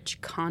the rich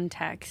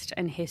context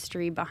and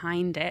history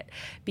behind it,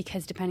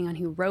 because depending on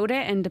who wrote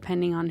it and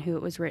depending on who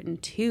it was written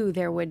to,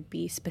 there would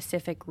be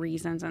specific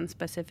reasons and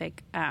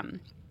specific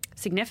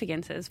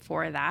significances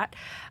for that,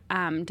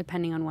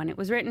 depending on when it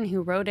was written,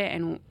 who wrote it,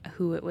 and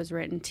who it was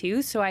written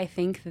to. So I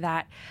think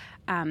that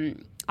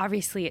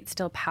obviously it's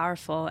still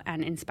powerful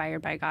and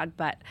inspired by God,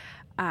 but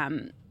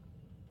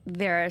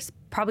there's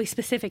probably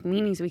specific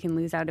meanings we can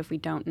lose out if we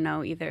don't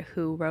know either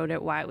who wrote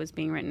it, why it was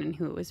being written, and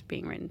who it was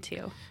being written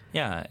to.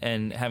 Yeah,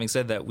 and having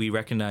said that, we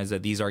recognize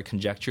that these are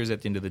conjectures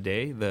at the end of the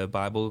day. The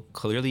Bible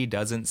clearly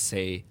doesn't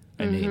say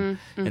a name.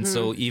 And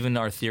so even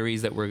our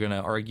theories that we're going to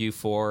argue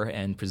for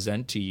and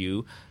present to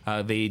you,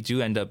 they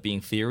do end up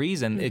being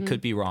theories, and it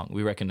could be wrong.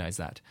 We recognize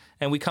that.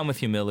 And we come with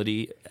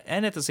humility.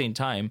 And at the same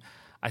time,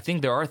 I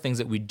think there are things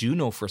that we do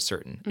know for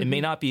certain. It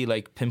may not be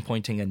like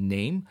pinpointing a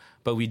name,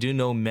 but we do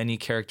know many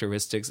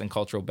characteristics and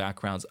cultural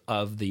backgrounds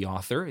of the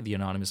author, the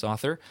anonymous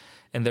author,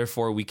 and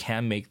therefore we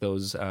can make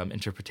those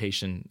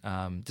interpretation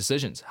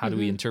decisions. How do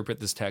we interpret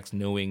this text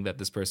knowing that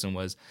this person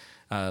was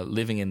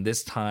living in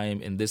this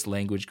time, in this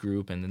language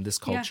group, and in this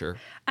culture?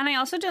 Yeah. And I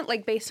also don't,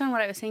 based on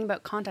what I was saying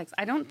about context,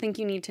 I don't think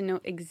you need to know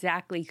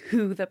exactly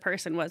who the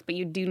person was, but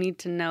you do need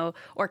to know,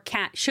 or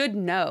should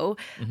know,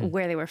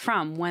 where they were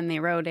from, when they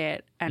wrote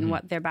it, and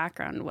what their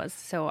background was.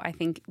 So I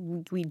think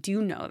we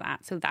do know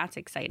that. So that's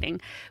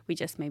exciting. We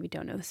just maybe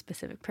don't know the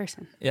specific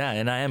person. Yeah,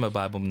 and I am a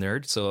Bible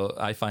nerd, so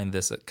I find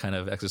this kind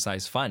of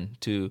exercise fun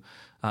to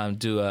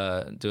do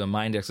a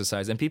mind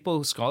exercise. And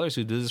scholars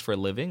who do this for a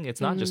living,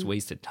 it's not just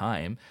wasted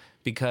time,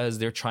 because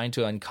they're trying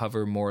to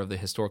uncover more of the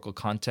historical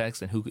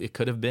context and who it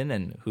could have been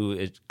and who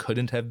it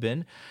couldn't have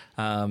been.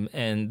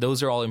 And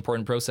those are all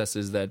important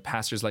processes that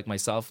pastors like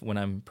myself, when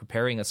I'm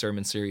preparing a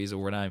sermon series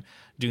or when I'm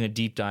doing a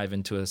deep dive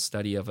into a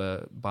study of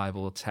a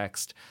Bible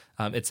text,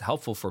 it's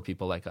helpful for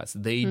people like us.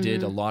 They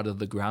did a lot of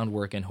the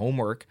groundwork and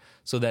homework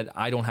so that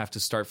I don't have to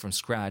start from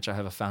scratch. I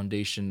have a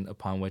foundation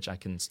upon which I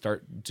can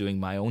start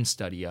doing my own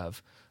study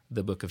of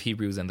the book of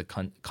Hebrews and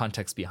the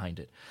context behind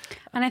it.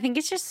 And I think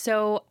it's just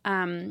so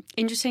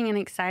interesting and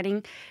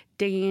exciting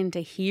digging into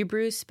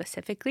Hebrews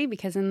specifically,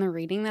 because in the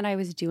reading that I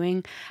was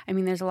doing,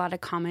 there's a lot of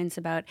comments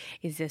about,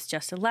 is this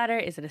just a letter?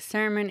 Is it a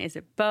sermon? Is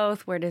it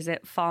both? Where does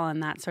it fall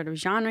in that sort of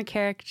genre?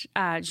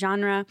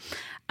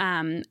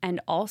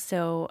 And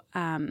also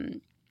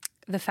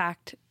the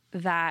fact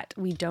that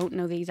we don't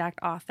know the exact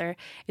author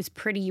is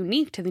pretty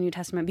unique to the New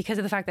Testament, because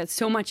of the fact that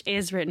so much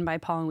is written by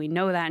Paul, and we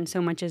know that, and so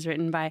much is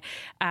written by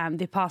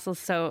the apostles.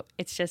 So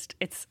it's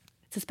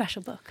a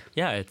special book.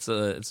 Yeah,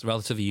 it's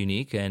relatively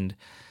unique, and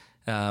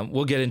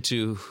we'll get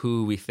into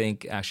who we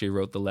think actually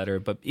wrote the letter.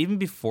 But even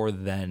before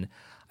then,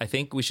 I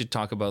think we should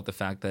talk about the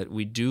fact that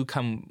we do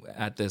come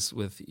at this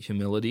with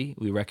humility.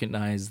 We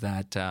recognize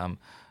that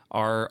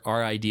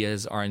our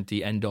ideas aren't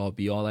the end-all,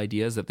 be-all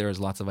ideas, that there's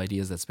lots of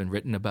ideas that's been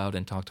written about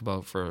and talked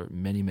about for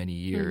many, many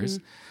years.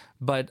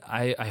 But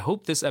I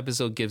hope this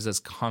episode gives us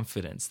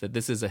confidence that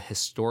this is a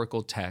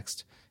historical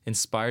text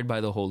inspired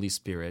by the Holy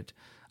Spirit,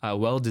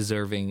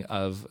 well-deserving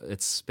of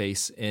its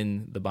space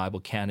in the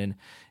Bible canon.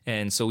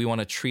 And so we want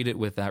to treat it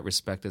with that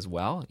respect as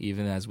well.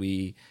 Even as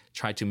we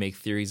try to make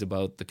theories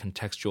about the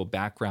contextual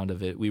background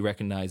of it, we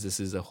recognize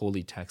this is a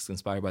holy text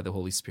inspired by the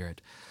Holy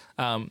Spirit.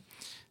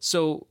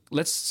 So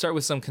let's start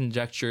with some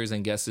conjectures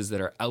and guesses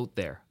that are out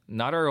there.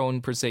 Not our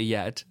own per se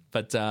yet,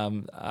 but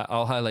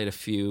I'll highlight a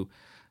few.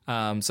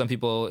 Some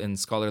people in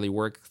scholarly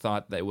work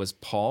thought that it was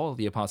Paul,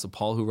 the Apostle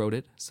Paul, who wrote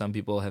it. Some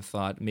people have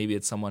thought maybe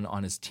it's someone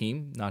on his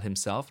team, not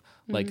himself,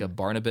 like a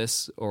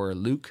Barnabas or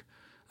Luke.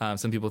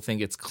 Some people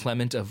think it's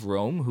Clement of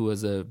Rome, who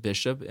was a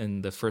bishop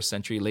in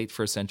the late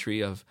first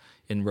century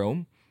in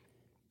Rome.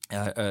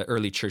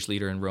 Early church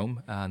leader in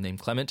Rome named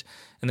Clement.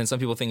 And then some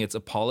people think it's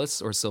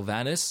Apollos or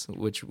Silvanus,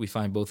 which we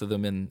find both of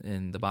them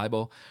in the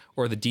Bible,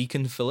 or the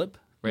deacon Philip,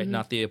 right?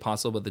 Not the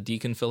apostle, but the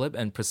deacon Philip,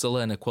 and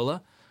Priscilla and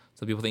Aquila.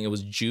 Some people think it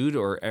was Jude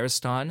or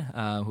Ariston,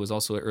 who was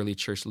also an early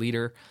church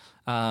leader.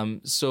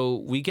 So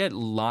we get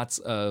lots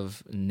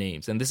of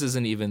names, and this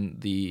isn't even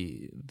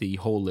the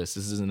whole list.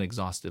 This is an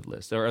exhaustive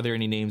list. Are there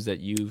any names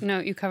that you've... No,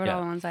 you covered all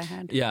the ones I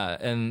had. Yeah,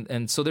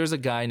 and so there's a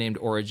guy named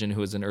Origen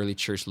who was an early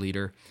church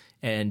leader,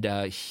 and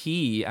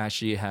he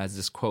actually has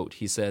this quote.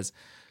 He says,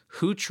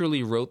 "Who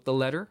truly wrote the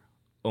letter?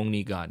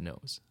 Only God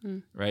knows,"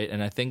 right?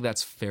 And I think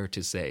that's fair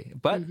to say,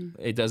 but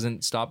it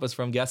doesn't stop us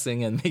from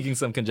guessing and making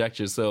some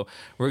conjectures. So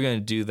we're going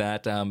to do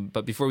that.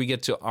 But before we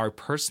get to our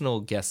personal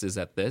guesses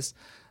at this,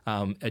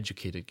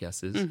 educated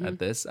guesses at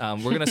this, we're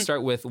going to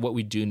start with what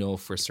we do know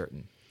for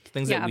certain.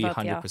 Things that we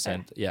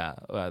 100%,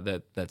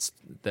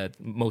 that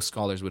most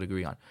scholars would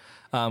agree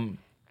on.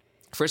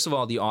 First of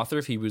all, the author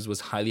of Hebrews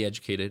was highly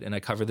educated, and I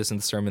covered this in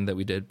the sermon that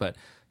we did, but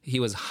he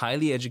was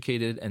highly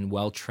educated and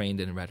well-trained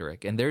in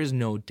rhetoric, and there is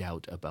no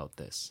doubt about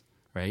this,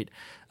 right?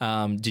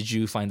 Did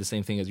you find the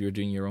same thing as you were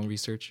doing your own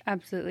research?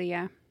 Absolutely,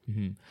 yeah.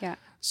 Yeah.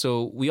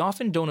 So we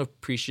often don't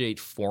appreciate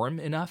form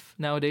enough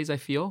nowadays, I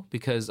feel,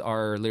 because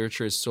our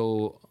literature is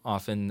so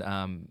often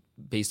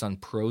based on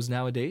prose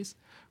nowadays,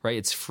 right?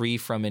 It's free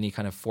from any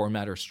kind of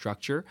format or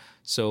structure.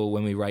 So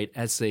when we write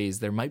essays,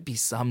 there might be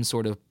some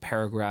sort of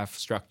paragraph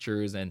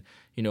structures and,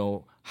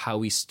 how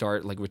we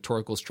start, like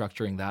rhetorical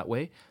structuring that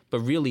way. But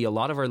really, a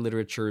lot of our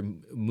literature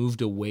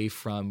moved away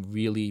from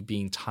really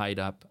being tied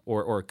up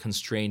or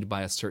constrained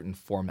by a certain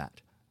format,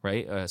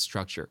 right? A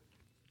structure.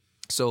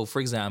 So,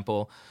 for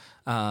example,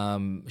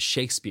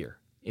 Shakespeare.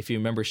 If you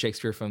remember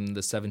Shakespeare from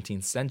the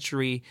 17th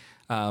century,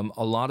 a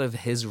lot of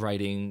his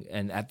writing,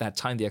 and at that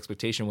time the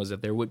expectation was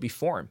that there would be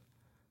form,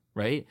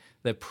 right?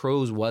 That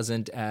prose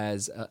wasn't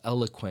as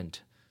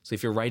eloquent. So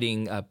if you're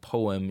writing a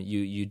poem,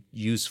 you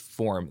use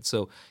form.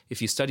 So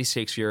if you study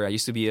Shakespeare, I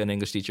used to be an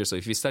English teacher, so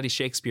if you study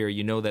Shakespeare,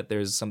 you know that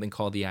there's something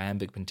called the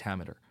iambic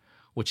pentameter,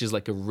 which is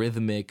like a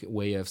rhythmic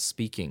way of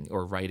speaking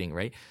or writing,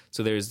 right?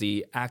 So there's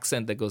the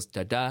accent that goes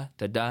da-da,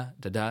 da-da,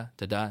 da-da,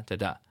 da-da,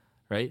 da-da,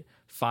 right?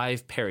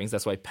 5 pairings,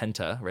 that's why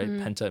penta, right?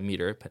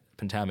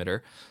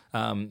 Pentameter.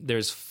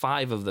 There's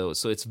 5 of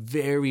those, so it's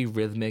very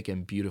rhythmic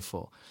and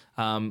beautiful.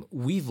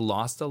 We've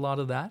lost a lot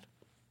of that.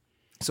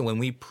 So when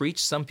we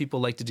preach, some people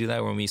like to do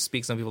that. When we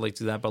speak, some people like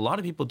to do that. But a lot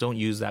of people don't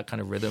use that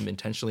kind of rhythm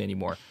intentionally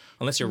anymore,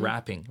 unless you're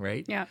rapping,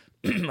 right? Yeah.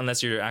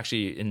 Unless you're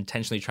actually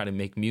intentionally trying to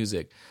make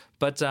music.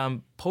 But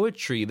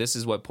poetry, this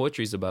is what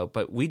poetry is about.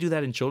 But we do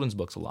that in children's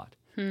books a lot.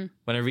 When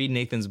I read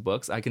Nathan's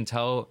books, I can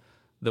tell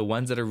the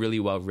ones that are really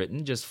well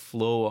written just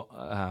flow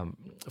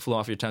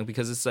off your tongue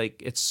because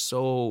it's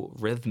so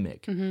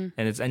rhythmic and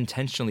it's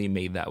intentionally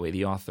made that way.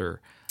 The author.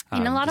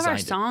 And a lot of our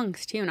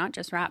songs, too, not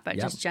just rap, but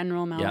just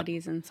general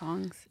melodies and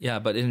songs. Yeah,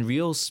 but in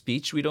real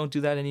speech, we don't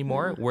do that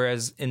anymore.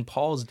 Whereas in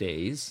Paul's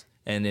days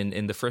and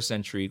in the first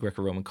century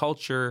Greco-Roman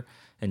culture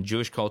and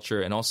Jewish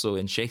culture and also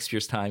in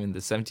Shakespeare's time in the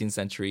 17th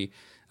century,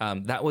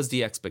 that was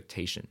the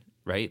expectation,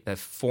 right? That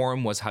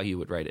form was how you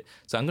would write it.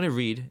 So I'm going to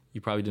read,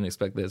 you probably didn't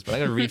expect this, but I'm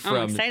going to read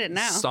from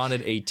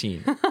Sonnet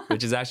 18,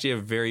 which is actually a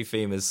very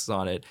famous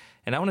sonnet.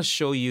 And I want to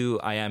show you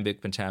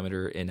iambic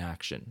pentameter in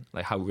action,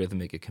 like how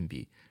rhythmic it can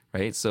be.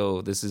 Right,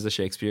 so this is a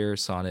Shakespeare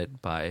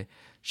sonnet by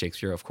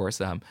Shakespeare, of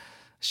course.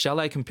 Shall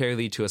I compare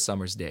thee to a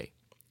summer's day?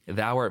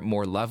 Thou art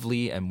more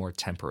lovely and more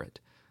temperate.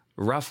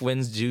 Rough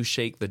winds do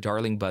shake the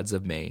darling buds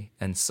of May,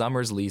 and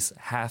summer's lease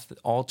hath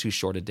all too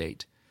short a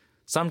date.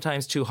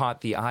 Sometimes too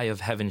hot the eye of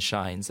heaven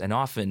shines, and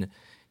often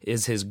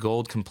is his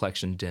gold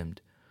complexion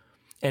dimmed.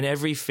 And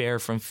every fair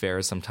from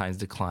fair sometimes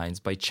declines,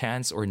 by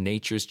chance or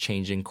nature's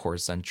changing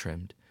course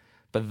untrimmed.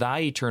 But thy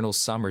eternal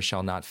summer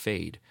shall not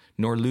fade,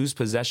 nor lose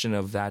possession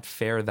of that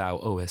fair thou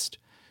owest.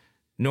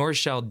 Nor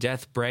shall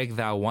death brag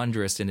thou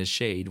wanderest in his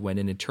shade, when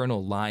in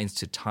eternal lines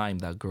to time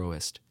thou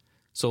growest.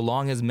 So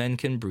long as men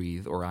can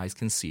breathe or eyes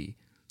can see,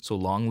 so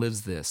long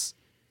lives this,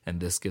 and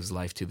this gives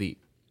life to thee.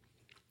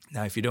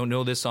 Now, if you don't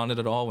know this sonnet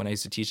at all, when I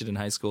used to teach it in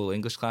high school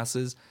English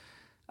classes,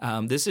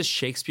 this is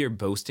Shakespeare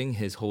boasting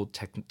his whole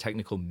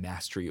technical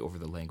mastery over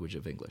the language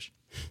of English.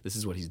 This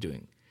is what he's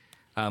doing.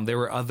 There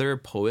were other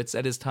poets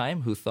at his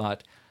time who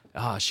thought,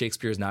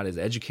 Shakespeare is not as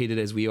educated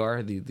as we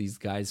are. These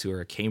guys who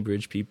are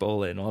Cambridge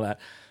people and all that,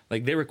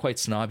 like they were quite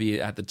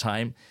snobby at the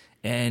time.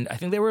 And I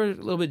think they were a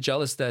little bit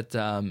jealous that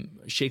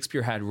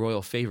Shakespeare had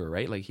royal favor,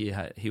 right? Like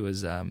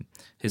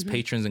his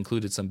patrons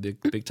included some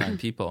big time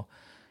people.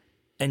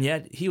 And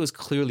yet he was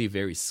clearly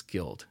very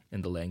skilled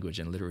in the language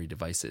and literary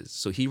devices.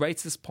 So he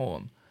writes this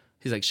poem.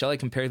 He's like, shall I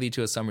compare thee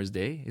to a summer's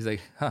day? He's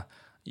like,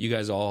 you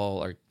guys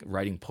all are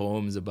writing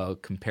poems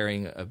about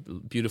comparing a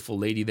beautiful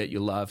lady that you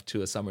love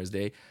to a summer's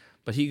day.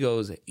 But he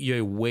goes,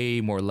 you're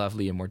way more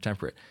lovely and more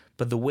temperate.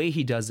 But the way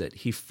he does it,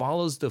 he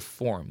follows the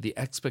form, the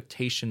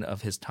expectation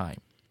of his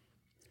time.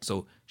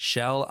 So,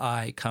 shall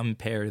I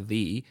compare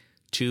thee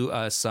to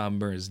a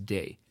summer's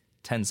day?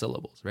 10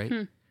 syllables,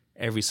 right?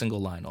 Every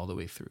single line all the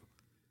way through.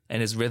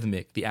 And it's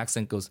rhythmic. The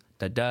accent goes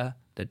da-da,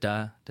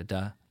 da-da,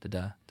 da-da,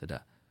 da-da, da-da.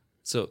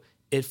 So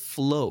it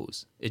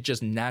flows. It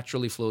just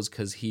naturally flows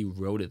because he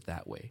wrote it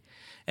that way.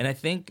 And I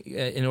think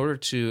in order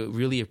to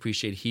really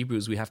appreciate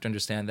Hebrews, we have to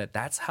understand that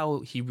that's how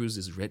Hebrews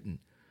is written.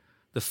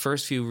 the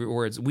first few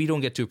words we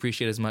don't get to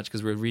appreciate as much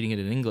because we're reading it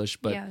in English,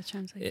 but the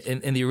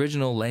translation. in the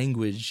original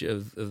language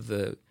of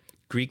the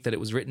Greek that it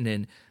was written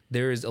in,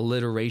 there is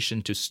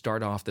alliteration to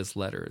start off this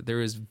letter.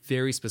 There is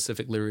very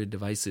specific literary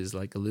devices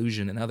like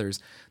allusion and others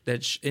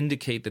that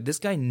indicate that this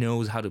guy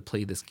knows how to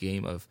play this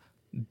game of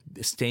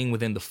staying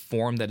within the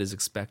form that is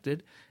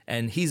expected,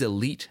 and he's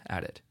elite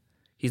at it.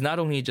 He's not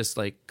only just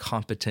like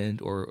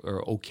competent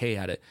or okay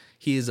at it,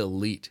 he is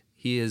elite.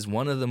 He is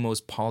one of the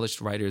most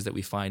polished writers that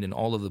we find in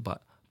all of the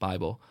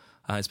Bible,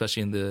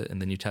 especially in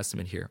the New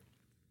Testament here.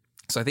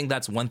 So I think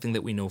that's one thing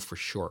that we know for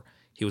sure.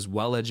 He was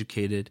well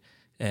educated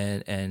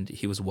and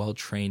he was well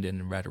trained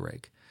in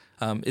rhetoric.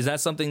 Is that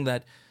something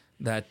that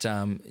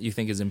you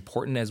think is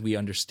important as we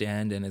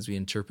understand and as we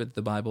interpret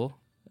the Bible,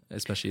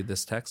 especially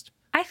this text?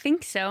 I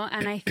think so.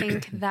 And I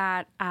think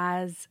that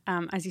as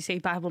you say,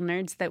 Bible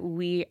nerds, that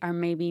we are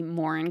maybe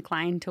more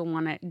inclined to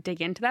want to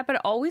dig into that. But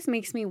it always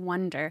makes me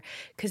wonder,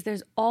 because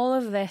there's all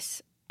of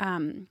this,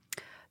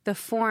 the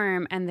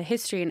form and the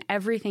history and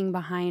everything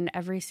behind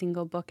every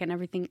single book and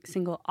every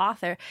single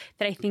author,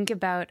 that I think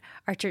about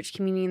our church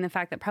community and the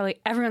fact that probably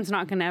everyone's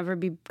not going to ever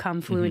become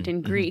fluent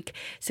in Greek.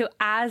 So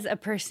as a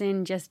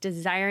person just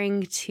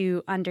desiring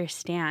to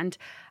understand,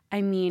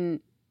 I mean,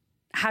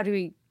 how do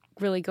we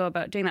really go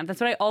about doing that? That's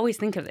what I always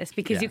think of this,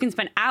 because you can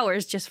spend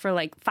hours just for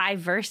like 5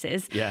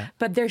 verses,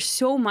 but there's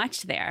so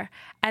much there.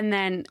 And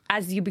then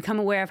as you become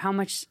aware of how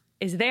much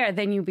is there,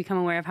 then you become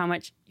aware of how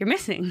much you're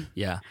missing.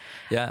 Yeah.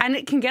 And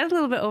it can get a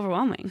little bit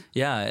overwhelming.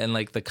 Yeah, and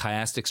like the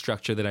chiastic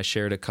structure that I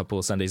shared a couple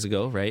of Sundays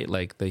ago, right?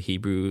 Like the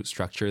Hebrew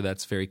structure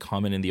that's very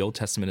common in the Old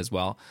Testament as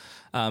well.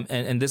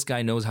 And this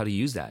guy knows how to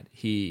use that.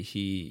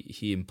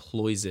 He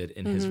employs it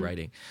in his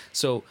writing.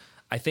 So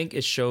I think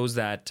it shows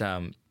that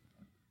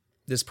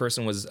this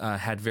person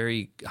had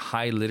very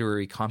high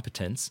literary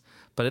competence,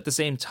 but at the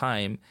same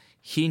time,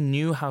 he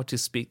knew how to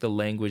speak the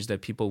language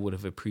that people would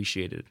have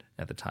appreciated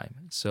at the time.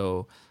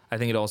 So I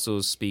think it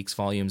also speaks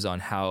volumes on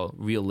how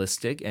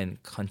realistic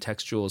and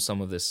contextual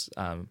some of this,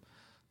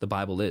 the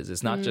Bible is.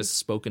 It's not just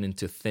spoken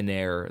into thin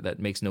air that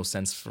makes no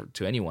sense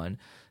to anyone.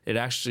 It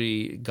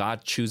actually,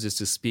 God chooses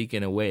to speak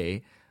in a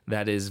way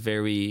that is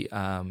very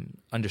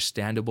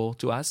understandable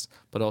to us,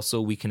 but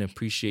also we can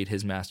appreciate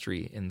his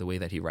mastery in the way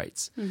that he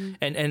writes.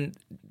 And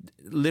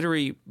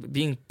literary,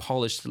 being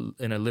polished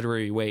in a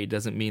literary way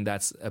doesn't mean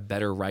that's a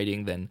better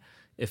writing than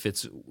if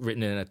it's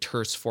written in a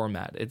terse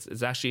format.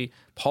 It's actually,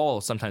 Paul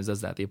sometimes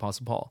does that, the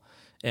Apostle Paul.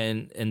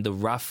 And the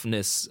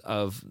roughness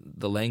of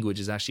the language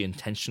is actually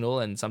intentional,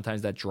 and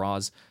sometimes that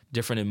draws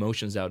different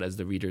emotions out as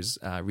the readers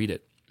read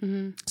it.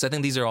 So I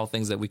think these are all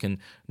things that we can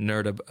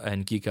nerd up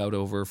and geek out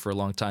over for a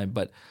long time.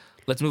 But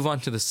let's move on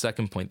to the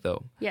second point,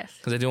 though. Yes.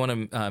 Because I do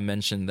want to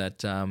mention that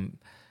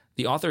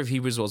the author of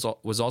Hebrews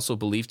was also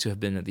believed to have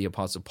been the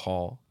Apostle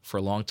Paul for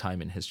a long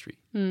time in history,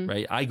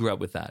 right? I grew up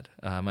with that.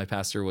 My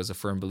pastor was a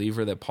firm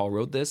believer that Paul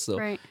wrote this.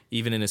 So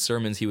even in his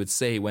sermons, he would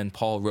say when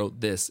Paul wrote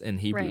this in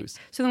Hebrews.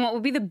 Right. So then what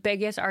would be the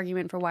biggest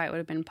argument for why it would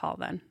have been Paul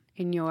then?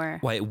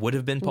 Why it would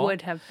have been Paul?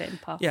 Would have been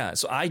Paul. Yeah,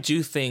 so I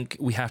do think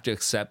we have to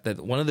accept that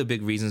one of the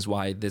big reasons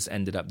why this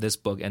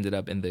book ended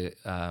up in the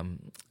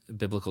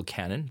biblical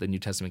canon, the New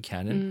Testament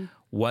canon,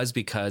 was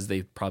because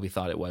they probably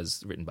thought it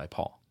was written by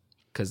Paul.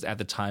 Because at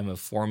the time of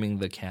forming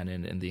the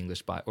canon in the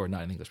English Bible, or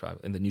not in the English Bible,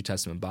 in the New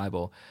Testament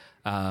Bible,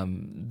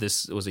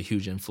 this was a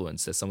huge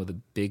influence that some of the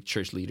big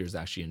church leaders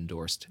actually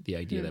endorsed the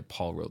idea that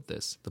Paul wrote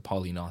this, the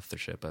Pauline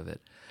authorship of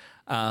it.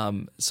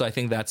 So I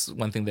think that's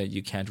one thing that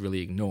you can't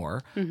really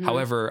ignore.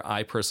 However,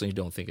 I personally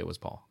don't think it was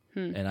Paul.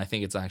 And I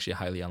think it's actually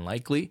highly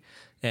unlikely.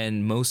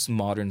 And most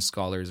modern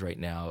scholars right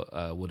now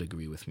would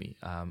agree with me.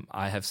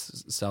 I have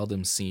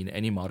seldom seen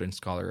any modern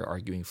scholar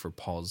arguing for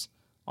Paul's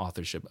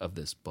authorship of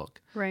this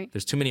book. Right.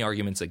 There's too many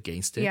arguments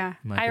against it. Yeah.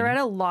 I read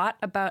a lot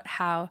about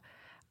how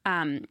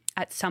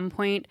at some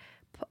point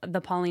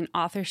the Pauline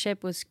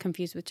authorship was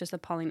confused with just the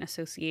Pauline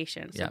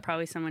association. So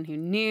probably someone who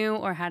knew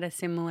or had a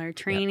similar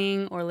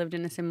training or lived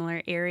in a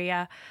similar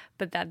area.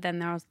 But that then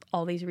there was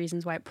all these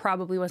reasons why it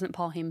probably wasn't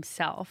Paul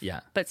himself,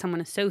 but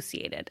someone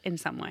associated in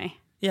some way.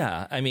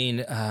 Yeah, I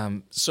mean,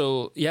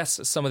 so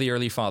yes, some of the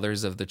early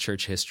fathers of the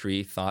church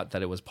history thought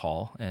that it was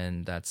Paul,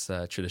 and that's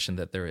a tradition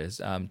that there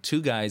is.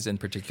 2 guys in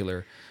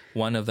particular,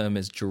 one of them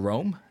is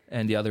Jerome,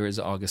 and the other is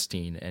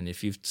Augustine. And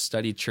if you've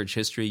studied church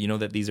history, you know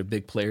that these are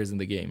big players in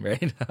the game,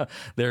 right?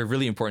 They're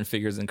really important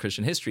figures in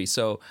Christian history.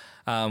 So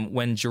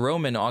when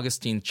Jerome and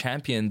Augustine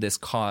championed this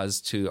cause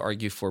to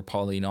argue for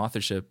Pauline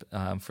authorship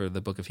for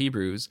the book of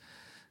Hebrews,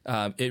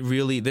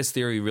 this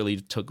theory really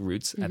took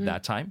roots at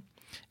that time.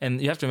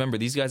 And you have to remember,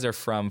 these guys are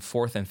from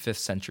 4th and 5th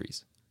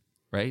centuries,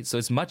 right? So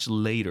it's much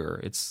later.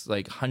 It's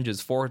like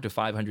 400 to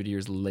 500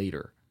 years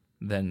later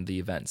than the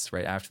events,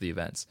 right, after the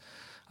events.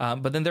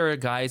 But then there are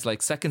guys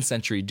like 2nd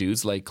century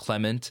dudes like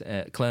Clement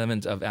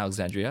of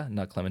Alexandria,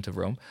 not Clement of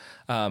Rome,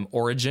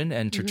 Origen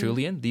and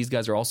Tertullian. These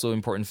guys are also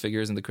important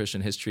figures in the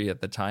Christian history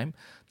at the time.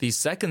 These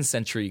 2nd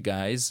century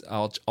guys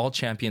all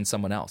champion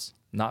someone else,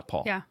 not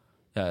Paul.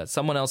 Yeah.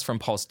 Someone else from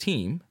Paul's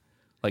team,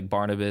 like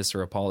Barnabas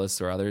or Apollos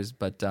or others,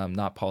 but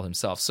not Paul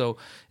himself. So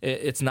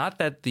it's not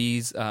that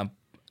these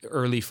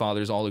early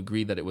fathers all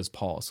agreed that it was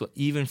Paul. So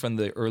even from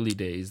the early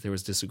days, there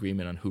was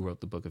disagreement on who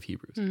wrote the book of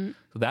Hebrews.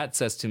 So that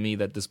says to me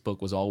that this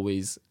book was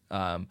always,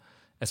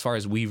 as far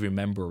as we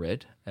remember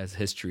it as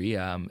history,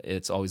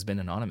 it's always been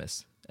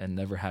anonymous and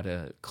never had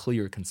a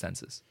clear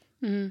consensus.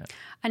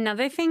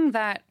 Another thing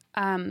that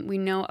we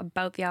know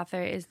about the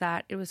author is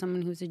that it was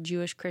someone who was a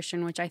Jewish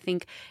Christian, which I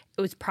think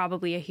it was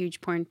probably a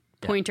huge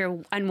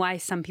pointer and why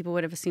some people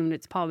would have assumed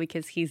it's Paul,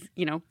 because he's,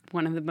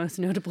 one of the most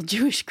notable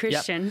Jewish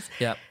Christians.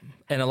 Yep.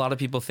 And a lot of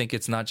people think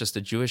it's not just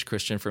a Jewish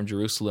Christian from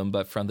Jerusalem,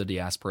 but from the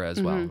diaspora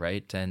as well,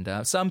 right?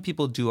 And some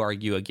people do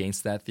argue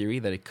against that theory,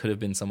 that it could have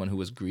been someone who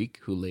was Greek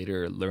who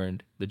later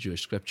learned the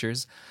Jewish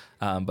scriptures.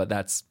 But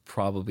that's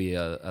probably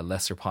a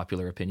lesser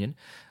popular opinion.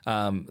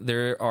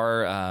 There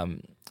are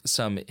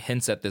some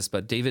hints at this,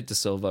 but David De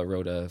Silva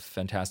wrote a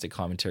fantastic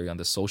commentary on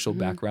the social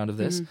background of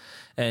this.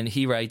 And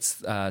he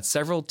writes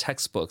several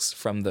textbooks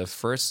from the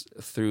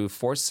 1st through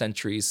 4th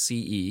centuries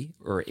CE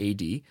or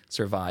AD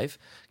survive,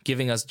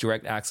 giving us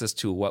direct access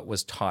to what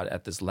was taught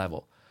at this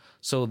level.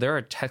 So there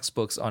are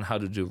textbooks on how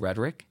to do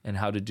rhetoric and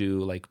how to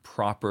do like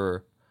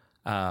proper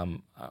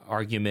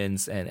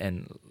arguments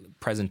and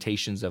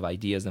presentations of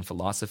ideas and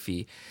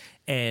philosophy.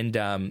 And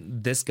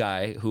this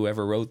guy,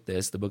 whoever wrote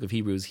this, the book of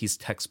Hebrews, he's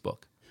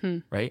textbook.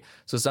 Right?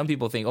 So some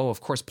people think, of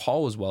course,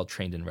 Paul was well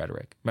trained in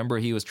rhetoric. Remember,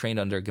 he was trained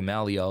under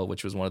Gamaliel,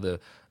 which was one of the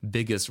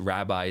biggest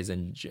rabbis.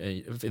 And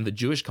in the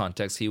Jewish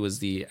context, he was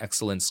the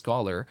excellent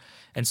scholar.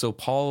 And so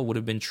Paul would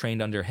have been trained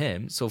under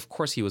him. So, of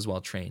course, he was well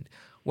trained.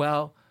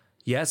 Well,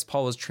 yes,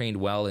 Paul was trained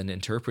well in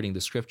interpreting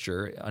the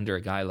scripture under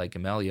a guy like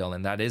Gamaliel,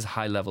 and that is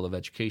high level of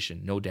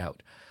education, no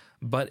doubt.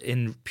 But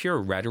in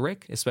pure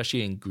rhetoric,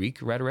 especially in Greek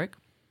rhetoric,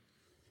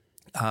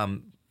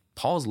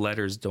 Paul's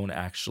letters don't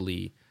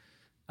actually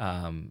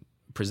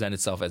present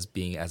itself as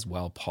being as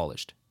well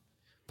polished.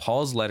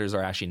 Paul's letters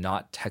are actually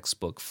not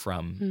textbook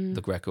from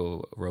the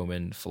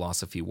Greco-Roman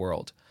philosophy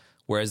world,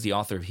 whereas the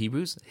author of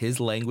Hebrews, his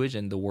language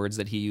and the words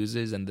that he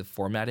uses and the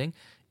formatting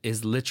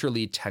is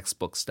literally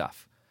textbook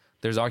stuff.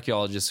 There's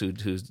archaeologists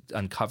who's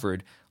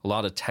uncovered a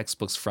lot of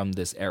textbooks from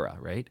this era,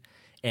 right?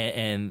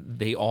 And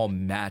they all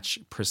match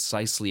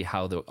precisely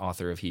how the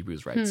author of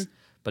Hebrews writes.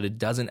 But it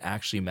doesn't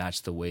actually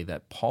match the way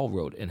that Paul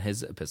wrote in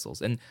his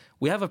epistles. And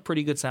we have a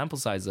pretty good sample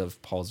size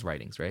of Paul's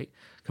writings, right?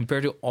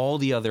 Compared to all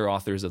the other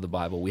authors of the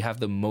Bible, we have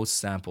the most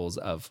samples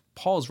of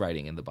Paul's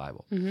writing in the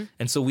Bible.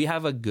 And so we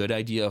have a good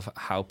idea of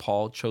how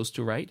Paul chose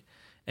to write.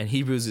 And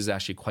Hebrews is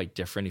actually quite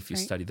different if you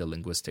study the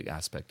linguistic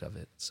aspect of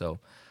it. So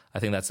I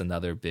think that's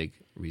another big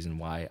reason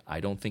why I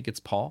don't think it's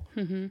Paul.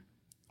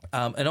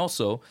 And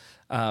also,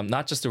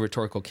 not just the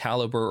rhetorical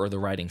caliber or the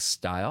writing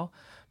style,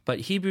 but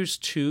Hebrews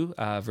 2,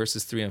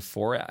 verses 3 and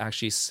 4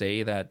 actually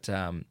say that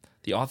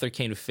the author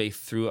came to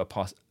faith through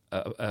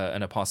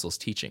an apostle's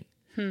teaching.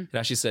 It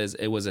actually says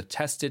it was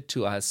attested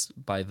to us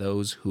by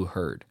those who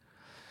heard.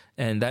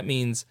 And that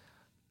means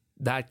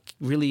that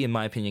really, in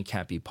my opinion,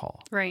 can't be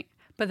Paul. Right.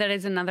 But that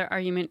is another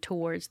argument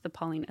towards the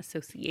Pauline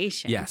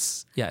association.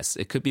 Yes.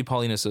 It could be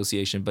Pauline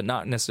association, but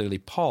not necessarily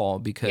Paul,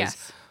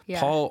 because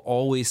Paul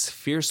always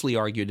fiercely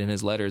argued in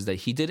his letters that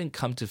he didn't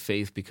come to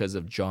faith because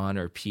of John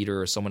or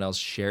Peter or someone else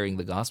sharing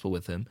the gospel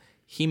with him.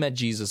 He met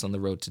Jesus on the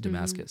road to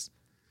Damascus.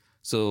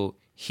 So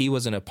he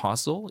was an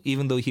apostle,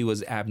 even though he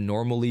was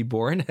abnormally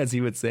born, as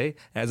he would say,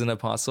 as an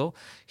apostle.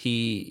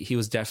 He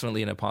was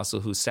definitely an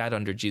apostle who sat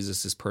under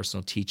Jesus'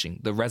 personal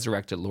teaching, the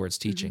resurrected Lord's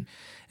teaching.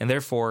 And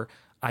therefore,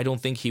 I don't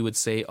think he would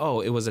say,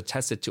 it was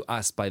attested to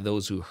us by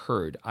those who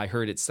heard. I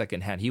heard it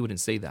secondhand. He wouldn't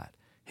say that.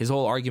 His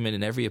whole argument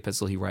in every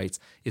epistle he writes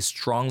is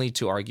strongly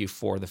to argue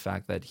for the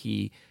fact that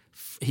he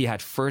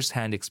had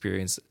firsthand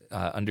experience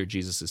under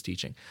Jesus'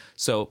 teaching.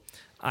 So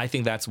I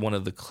think that's one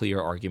of the clear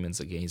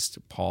arguments against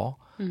Paul.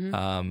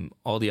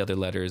 All the other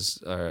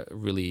letters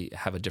really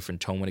have a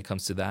different tone when it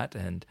comes to that,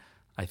 and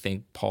I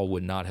think Paul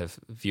would not have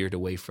veered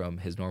away from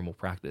his normal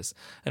practice.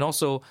 And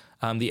also,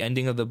 the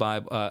ending of the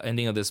Bible,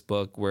 ending of this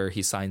book, where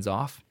he signs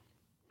off,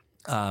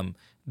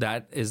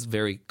 that is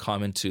very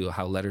common to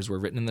how letters were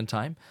written in the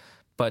time.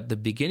 But the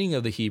beginning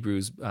of the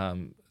Hebrews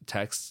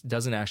text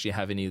doesn't actually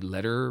have any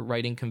letter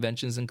writing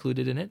conventions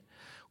included in it,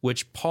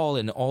 which Paul,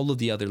 in all of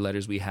the other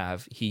letters we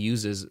have, he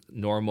uses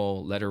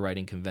normal letter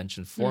writing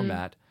convention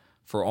format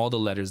for all the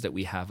letters that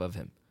we have of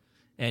him.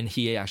 And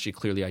he actually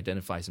clearly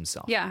identifies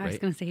himself. Yeah, I was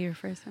going to say he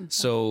refers to himself.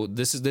 So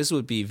this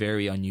would be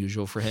very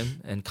unusual for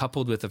him. And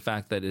coupled with the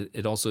fact that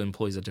it also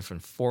employs a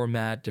different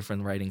format,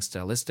 different writing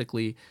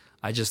stylistically,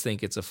 I just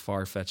think it's a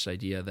far-fetched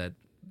idea that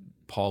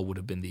Paul would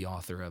have been the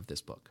author of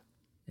this book.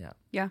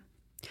 Yeah.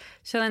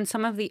 So then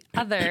some of the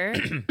other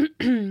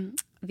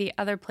the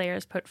other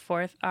players put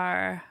forth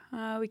are,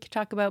 we could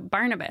talk about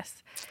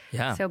Barnabas.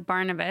 Yeah. So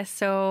Barnabas.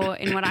 So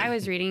in what I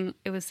was reading,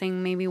 it was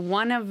saying maybe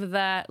one of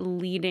the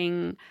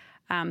leading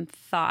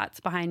thoughts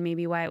behind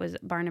maybe why it was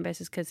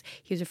Barnabas is because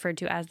he was referred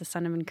to as the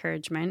son of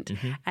encouragement.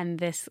 And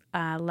this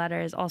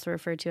letter is also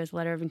referred to as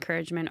letter of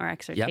encouragement or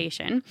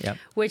exhortation,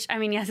 which, I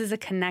mean, yes, is a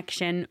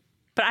connection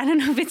But I don't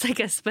know if it's like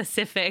a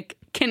specific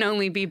can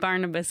only be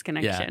Barnabas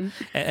connection.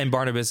 Yeah. And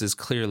Barnabas is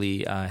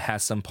clearly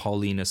has some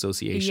Pauline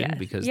association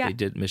because they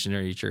did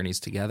missionary journeys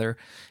together.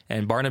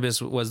 And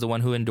Barnabas was the one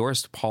who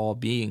endorsed Paul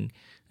being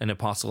an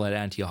apostle at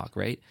Antioch,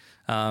 right?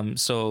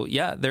 So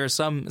there are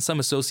some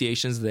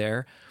associations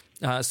there.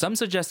 Some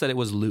suggest that it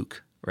was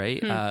Luke,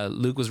 right?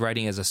 Luke was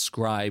writing as a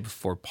scribe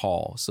for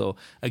Paul. So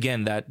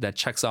again, that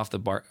checks off the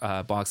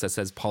box that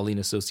says Pauline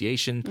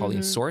association,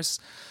 Pauline source.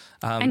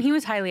 And he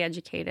was highly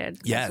educated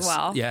as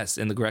well. Yes,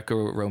 in the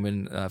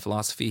Greco-Roman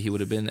philosophy, he would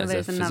have been as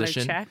a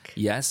physician. Check.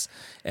 Yes,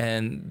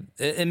 and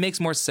it makes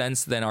more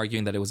sense than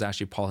arguing that it was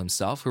actually Paul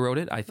himself who wrote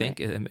it. I think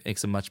it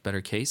makes a much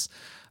better case.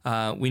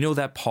 We know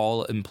that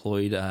Paul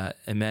employed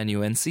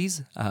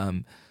amanuenses.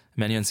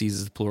 Amanuenses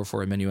is the plural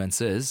for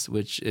amanuenses,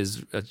 which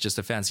is just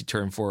a fancy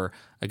term for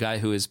a guy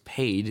who is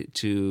paid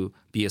to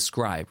be a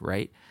scribe,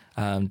 right?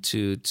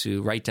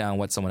 To write down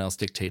what someone else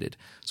dictated.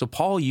 So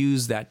Paul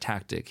used that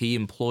tactic. He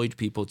employed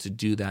people to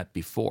do that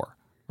before,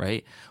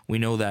 right? We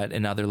know that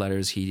in other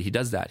letters he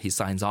does that. He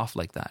signs off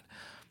like that.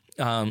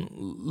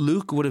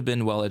 Luke would have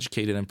been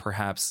well-educated and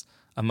perhaps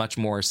a much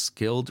more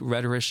skilled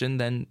rhetorician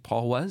than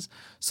Paul was.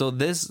 So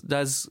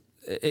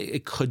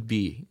it could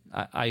be.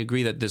 I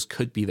agree that this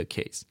could be the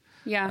case.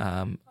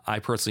 Yeah. I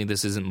personally,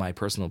 this isn't my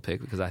personal pick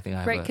because I think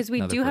I have because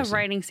we do have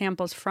writing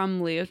samples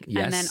from Luke.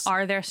 Yes. And then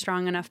are there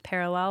strong enough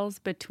parallels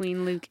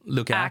between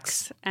Luke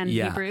Acts and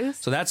Hebrews?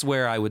 So that's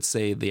where I would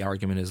say the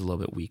argument is a little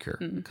bit weaker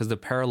because the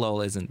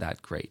parallel isn't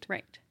that great.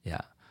 Right.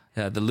 Yeah.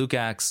 The Luke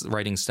Acts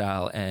writing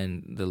style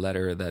and the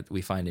letter that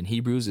we find in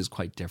Hebrews is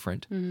quite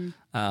different.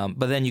 But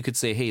then you could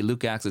say, hey,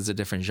 Luke Acts is a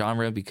different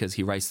genre because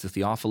he writes to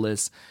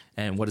Theophilus.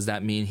 And what does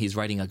that mean? He's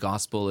writing a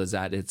gospel is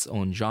at its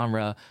own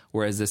genre,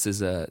 whereas this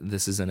is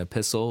an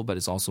epistle, but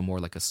it's also more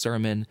like a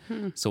sermon.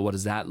 So what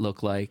does that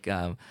look like?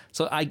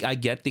 So I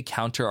get the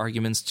counter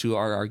arguments to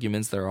our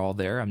arguments. They're all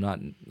there. I'm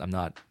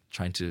not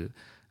trying to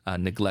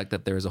neglect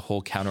that there is a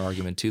whole counter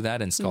argument to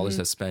that. And scholars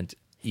have spent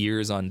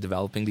years on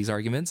developing these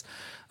arguments.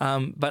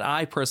 But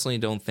I personally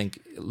don't think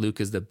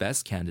Luke is the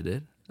best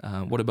candidate.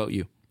 What about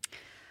you?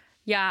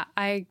 Yeah,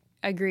 I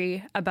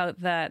agree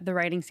about the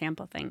writing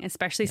sample thing,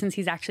 especially since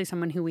he's actually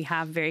someone who we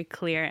have very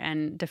clear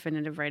and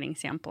definitive writing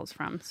samples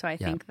from. So I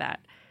think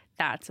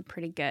that's a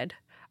pretty good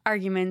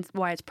argument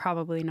why it's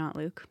probably not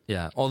Luke.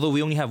 Yeah, although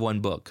we only have one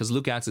book, because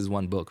Luke Acts is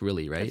one book,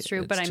 really, right? That's true,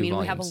 it's but I mean,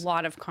 volumes. we have a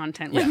lot of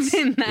content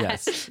within that.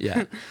 Yes,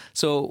 yeah.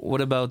 So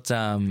what about,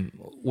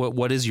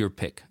 what is your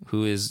pick?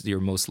 Who is your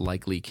most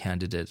likely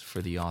candidate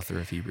for the author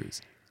of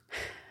Hebrews?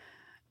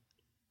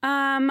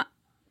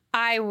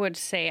 I would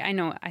say,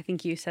 I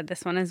think you said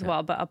this one as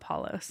well, but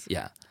Apollos.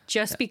 Yeah.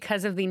 Just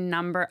because of the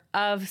number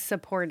of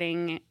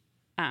supporting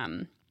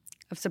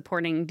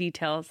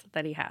details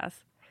that he has.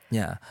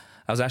 Yeah.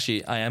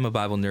 I am a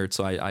Bible nerd,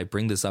 so I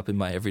bring this up in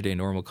my everyday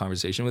normal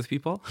conversation with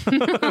people.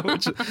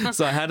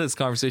 So I had this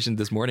conversation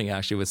this morning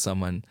actually with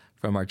someone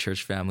from our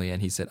church family,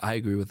 and he said, I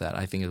agree with that.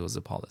 I think it was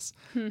Apollos.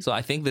 So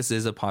I think this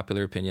is a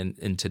popular opinion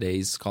in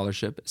today's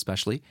scholarship,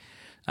 especially.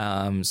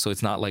 So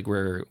it's not like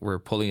we're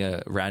pulling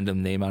a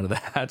random name out of the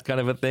hat kind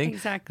of a thing.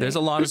 Exactly. There's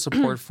a lot of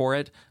support for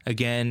it.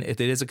 Again,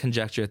 if it is a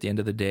conjecture at the end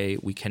of the day,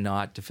 we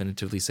cannot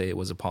definitively say it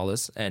was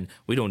Apollos, and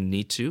we don't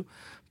need to.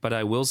 But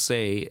I will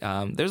say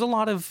there's a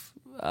lot of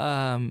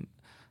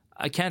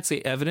I can't say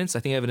evidence.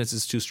 I think evidence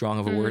is too strong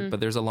of a word, but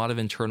there's a lot of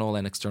internal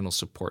and external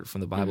support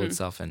from the Bible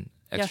itself and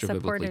extra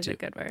support biblically is too. a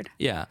good word.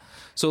 Yeah.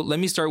 So let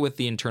me start with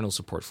the internal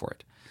support for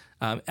it.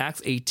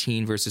 Acts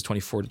 18, verses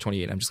 24 to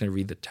 28. I'm just going to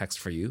read the text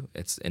for you.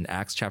 It's in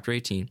Acts chapter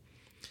 18.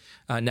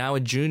 Now a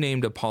Jew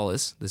named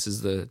Apollos, this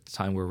is the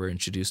time where we're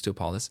introduced to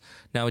Apollos.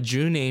 Now a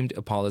Jew named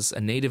Apollos,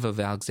 a native of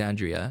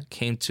Alexandria,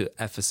 came to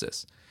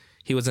Ephesus.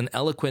 He was an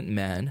eloquent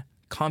man,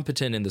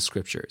 competent in the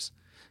scriptures.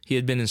 He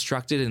had been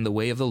instructed in the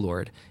way of the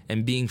Lord,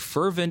 and being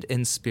fervent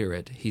in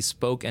spirit, he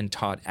spoke and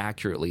taught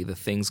accurately the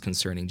things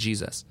concerning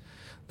Jesus,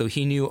 though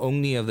he knew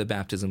only of the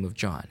baptism of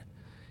John.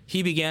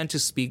 He began to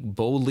speak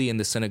boldly in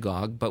the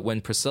synagogue, but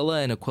when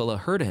Priscilla and Aquila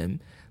heard him,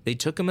 they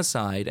took him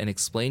aside and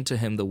explained to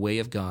him the way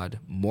of God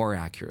more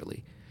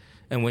accurately.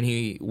 And when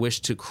he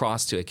wished to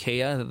cross to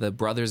Achaia, the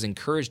brothers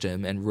encouraged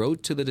him and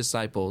wrote to the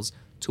disciples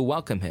to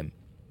welcome him.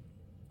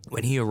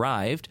 When he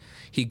arrived,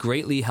 he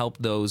greatly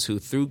helped those who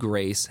through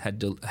grace had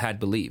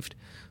believed,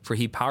 for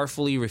he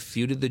powerfully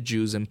refuted the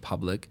Jews in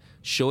public,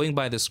 showing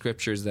by the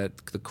scriptures that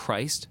the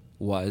Christ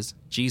was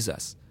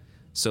Jesus.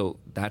 So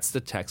that's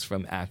the text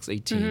from Acts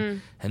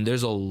 18. And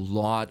there's a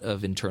lot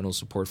of internal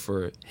support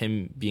for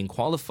him being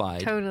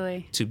qualified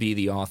to be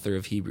the author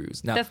of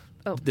Hebrews. Now,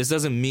 this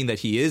doesn't mean that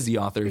he is the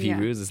author of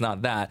Hebrews. It's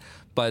not that.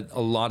 But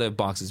a lot of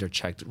boxes are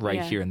checked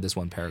here in this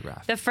one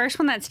paragraph. The first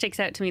one that sticks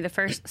out to me, the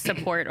first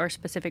support or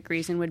specific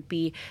reason would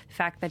be the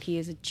fact that he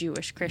is a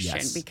Jewish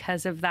Christian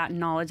because of that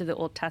knowledge of the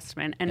Old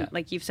Testament. And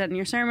like you've said in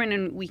your sermon,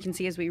 and we can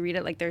see as we read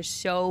it, like there's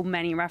so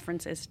many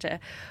references to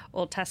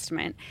Old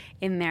Testament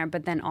in there,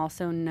 but then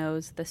also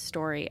knows the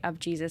story of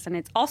Jesus. And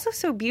it's also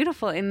so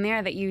beautiful in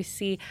there that you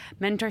see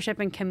mentorship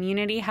and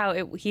community,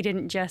 how he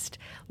didn't just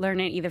learn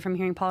it either from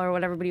hearing Paul or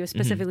whatever, but he was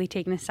specifically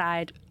taken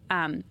aside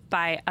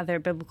by other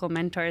biblical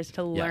mentors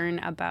to learn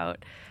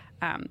about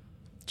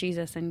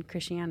Jesus and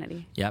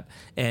Christianity. Yep.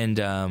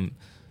 And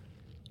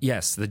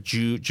yes, the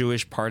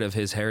Jewish part of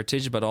his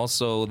heritage, but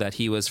also that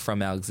he was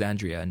from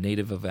Alexandria, a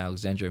native of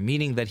Alexandria,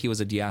 meaning that he was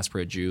a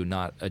diaspora Jew,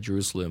 not a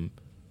Jerusalem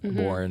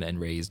born and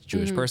raised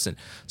Jewish person.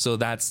 So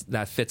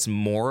that fits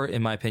more,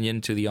 in my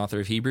opinion, to the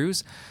author of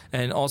Hebrews.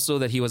 And also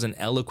that he was an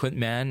eloquent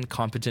man,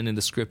 competent in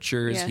the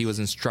scriptures. Yes. He was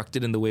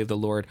instructed in the way of the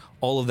Lord.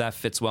 All of that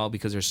fits well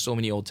because there's so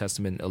many Old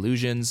Testament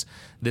allusions.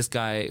 This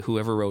guy,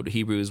 whoever wrote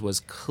Hebrews, was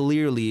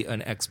clearly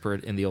an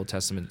expert in the Old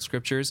Testament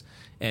scriptures.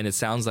 And it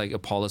sounds like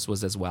Apollos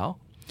was as well.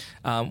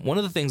 One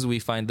of the things we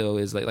find, though,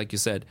 is like you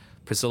said,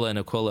 Priscilla and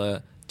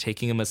Aquila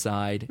taking him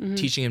aside,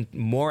 teaching him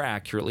more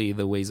accurately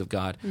the ways of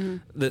God.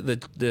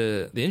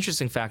 The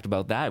interesting fact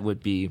about that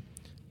would be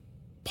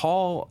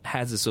Paul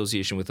has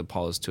association with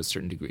Apollos to a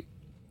certain degree.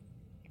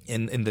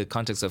 In the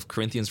context of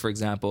Corinthians, for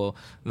example,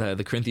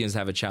 the Corinthians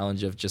have a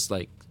challenge of just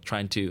like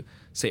trying to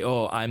say,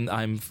 "Oh,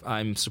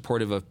 I'm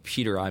supportive of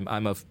Peter.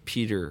 I'm of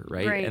Peter,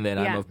 right? And then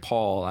I'm of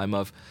Paul.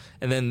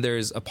 And then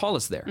there's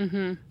Apollos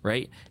there,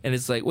 right? And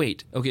it's like,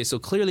 wait, okay, so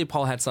clearly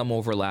Paul had some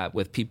overlap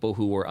with people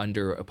who were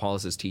under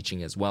Apollos'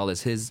 teaching as well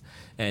as his,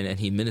 and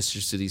he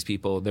ministers to these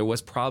people. There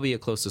was probably a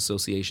close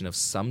association of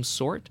some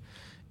sort,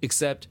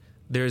 except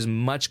there's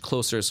much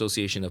closer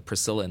association of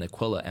Priscilla and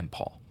Aquila and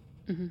Paul.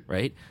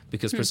 Right?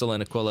 Because Priscilla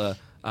and Aquila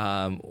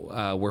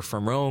were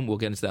from Rome. We'll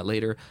get into that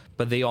later.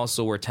 But they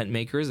also were tent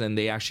makers, and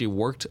they actually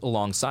worked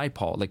alongside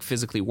Paul, like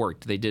physically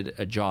worked. They did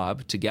a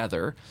job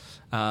together.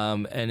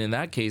 And in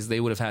that case, they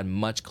would have had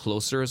much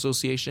closer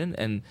association,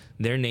 and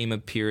their name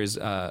appears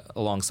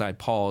alongside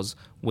Paul's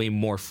way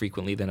more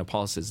frequently than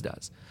Apollos'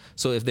 does.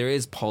 So if there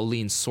is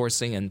Pauline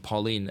sourcing and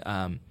Pauline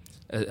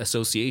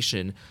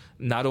association,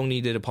 not only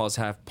did Apollos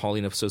have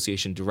Pauline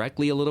association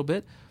directly a little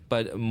bit,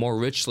 but more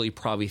richly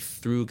probably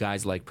through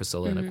guys like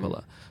Priscilla and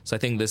Aquila. So I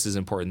think this is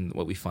important,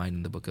 what we find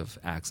in the book of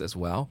Acts as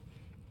well.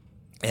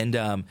 And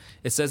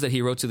it says that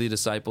he wrote to the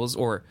disciples,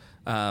 or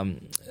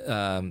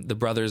the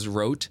brothers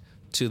wrote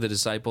to the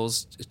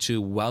disciples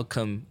to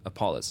welcome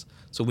Apollos.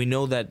 So we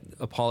know that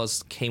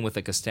Apollos came with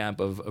like a stamp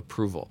of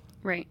approval.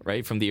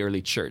 Right, from the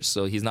early church.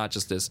 So he's not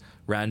just this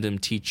random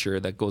teacher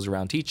that goes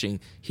around teaching.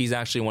 He's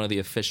actually one of the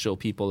official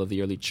people of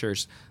the early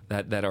church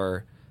that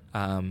are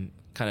kind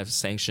of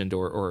sanctioned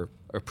or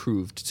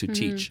approved to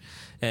teach.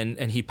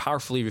 And he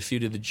powerfully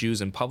refuted the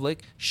Jews in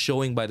public,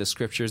 showing by the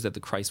scriptures that the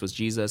Christ was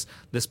Jesus.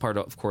 This part,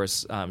 of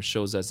course,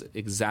 shows us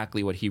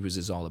exactly what Hebrews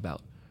is all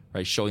about,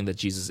 right? Showing that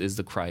Jesus is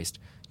the Christ,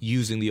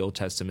 using the Old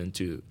Testament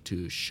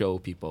to show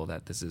people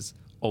that this has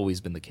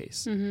always been the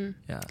case.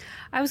 Yeah.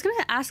 I was going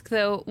to ask,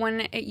 though,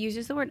 when it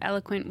uses the word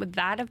eloquent, would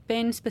that have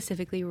been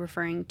specifically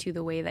referring to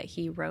the way that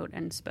he wrote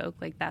and spoke?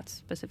 Like that's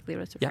specifically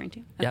what it's referring to?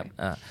 Okay.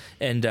 Yeah.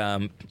 And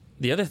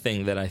the other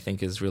thing that I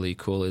think is really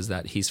cool is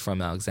that he's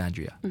from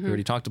Alexandria. We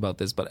already talked about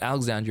this, but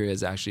Alexandria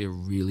is actually a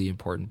really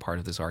important part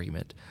of this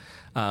argument.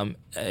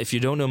 If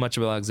you don't know much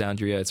about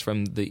Alexandria,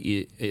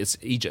 it's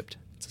Egypt.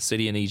 It's a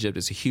city in Egypt.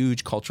 It's a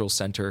huge cultural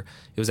center.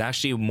 It was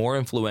actually more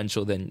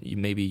influential than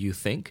maybe you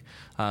think.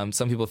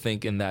 Some people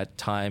think in that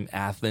time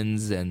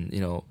Athens, and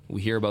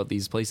we hear about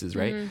these places,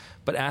 right?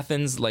 But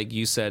Athens, like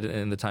you said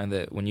in the time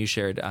that when you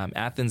shared,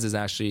 Athens is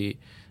actually,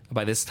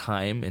 by this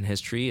time in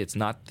history, it's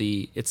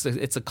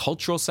a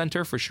cultural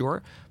center for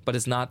sure, but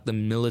it's not the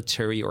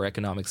military or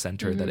economic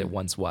center that it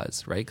once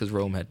was, right? Because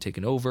Rome had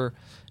taken over,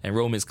 and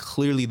Rome is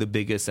clearly the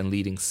biggest and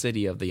leading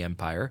city of the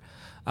empire.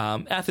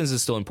 Athens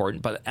is still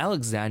important, but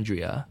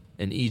Alexandria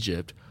in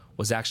Egypt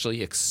was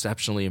actually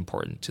exceptionally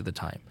important to the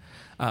time.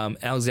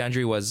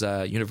 Alexandria was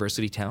a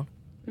university town.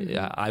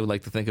 I would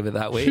like to think of it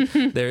that way.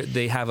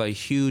 They have a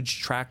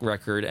huge track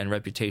record and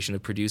reputation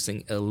of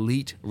producing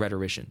elite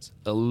rhetoricians,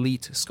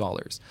 elite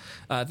scholars.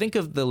 Think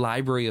of the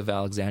Library of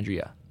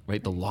Alexandria,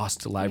 right? The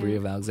lost Library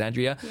of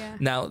Alexandria. Yeah.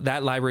 Now,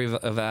 that Library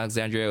of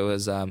Alexandria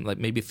was like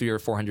maybe 300 or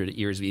 400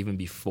 years even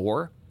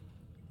before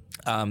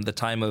the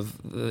time of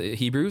the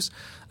Hebrews.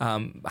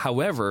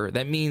 However,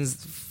 that means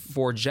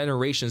for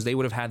generations, they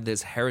would have had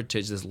this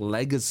heritage, this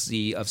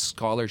legacy of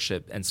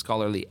scholarship and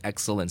scholarly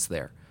excellence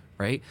there,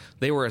 right?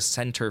 They were a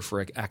center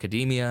for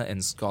academia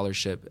and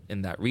scholarship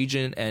in that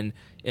region and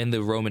in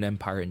the Roman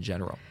Empire in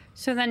general.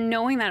 So then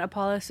knowing that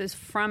Apollos is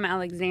from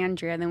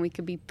Alexandria, then we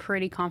could be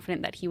pretty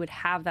confident that he would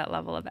have that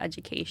level of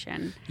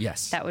education.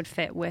 Yes. That would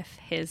fit with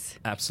his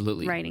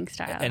absolutely writing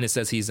style. And it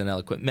says he's an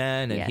eloquent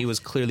man, and he was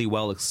clearly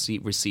well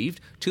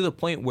received to the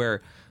point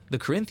where the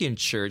Corinthian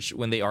church,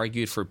 when they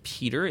argued for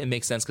Peter, it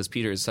makes sense because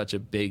Peter is such a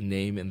big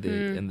name in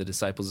the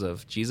disciples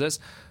of Jesus.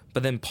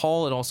 But then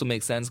Paul, it also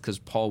makes sense because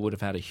Paul would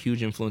have had a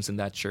huge influence in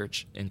that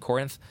church in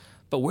Corinth.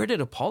 But where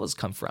did Apollos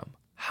come from?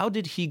 How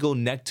did he go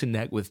neck to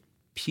neck with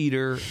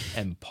Peter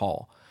and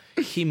Paul?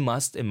 he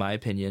must, in my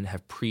opinion,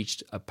 have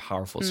preached a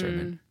powerful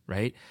sermon,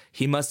 right?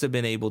 He must have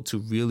been able to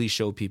really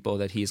show people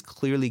that he is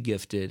clearly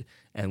gifted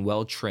and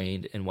well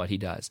trained in what he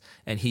does.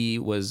 And he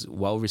was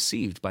well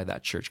received by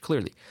that church,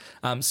 clearly.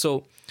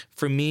 So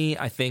for me,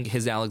 I think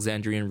his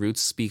Alexandrian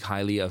roots speak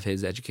highly of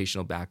his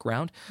educational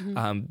background,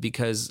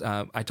 because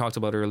I talked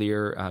about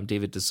earlier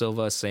David De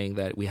Silva saying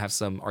that we have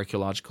some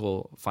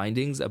archaeological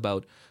findings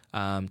about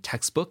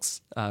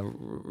textbooks,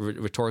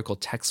 rhetorical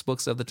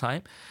textbooks of the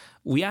time.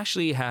 We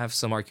actually have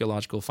some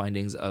archaeological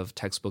findings of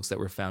textbooks that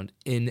were found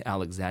in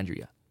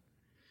Alexandria,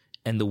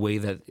 and the way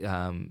that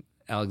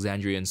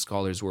Alexandrian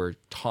scholars were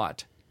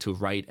taught to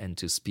write and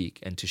to speak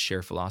and to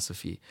share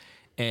philosophy.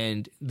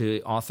 And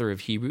the author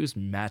of Hebrews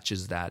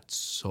matches that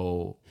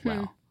so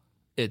well.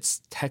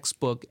 It's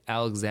textbook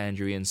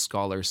Alexandrian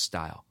scholar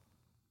style,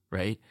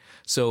 right?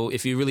 So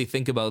if you really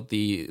think about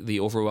the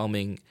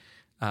overwhelming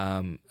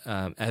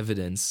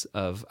evidence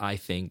of, I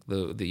think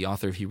the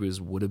author of Hebrews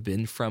would have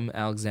been from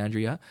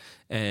Alexandria,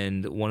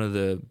 and one of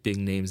the big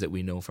names that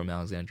we know from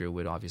Alexandria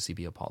would obviously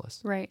be Apollos.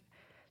 Right.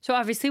 So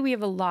obviously we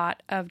have a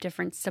lot of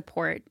different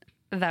support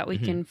that we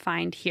can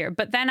find here.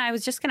 But then I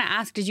was just going to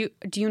ask, do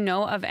you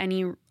know of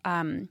any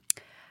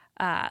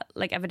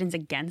like evidence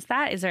against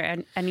that? Is there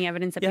any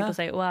evidence that people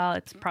say, well,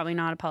 it's probably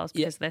not Apollos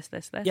because this?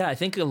 Yeah, I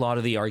think a lot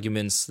of the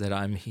arguments that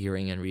I'm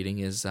hearing and reading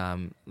is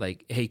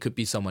like, hey, it could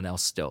be someone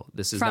else still.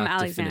 This is from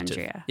not Alexandria.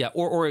 Definitive. Yeah,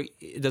 or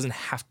it doesn't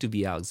have to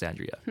be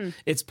Alexandria.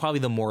 It's probably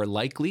the more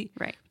likely,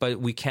 right?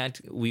 But we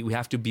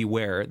have to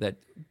beware that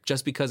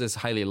just because it's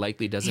highly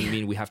likely doesn't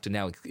mean we have to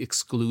now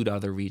exclude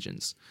other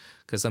regions.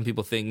 Because some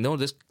people think, no,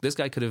 this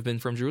guy could have been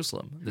from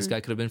Jerusalem. This guy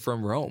could have been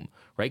from Rome,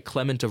 right?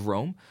 Clement of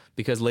Rome.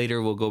 Because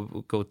later we'll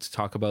go to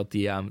talk about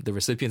the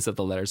recipients of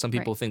the letter. Some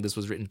people think this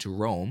was written to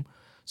Rome.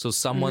 So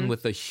someone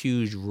with a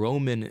huge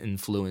Roman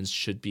influence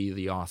should be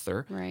the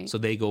author. Right. So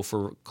they go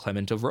for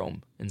Clement of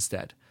Rome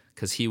instead,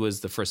 because he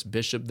was the first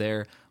bishop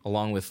there,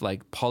 along with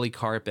like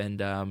Polycarp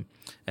and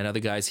other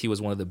guys. He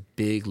was one of the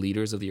big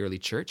leaders of the early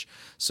church.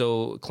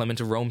 So Clement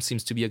of Rome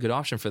seems to be a good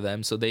option for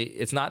them. So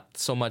it's not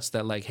so much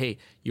that like, hey,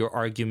 your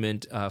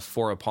argument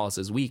for Apollos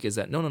is weak. Is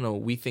that no,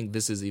 we think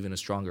this is even a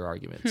stronger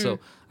argument. So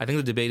I think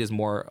the debate is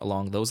more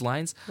along those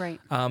lines. Right.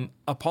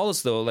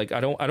 Apollos, though, like I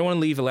don't want to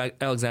leave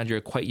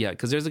Alexandria quite yet,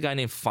 because there's a guy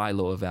named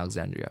Philo of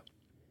Alexandria.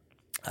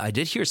 I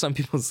did hear some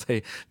people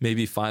say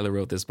maybe Philo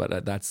wrote this,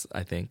 but that's,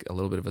 I think, a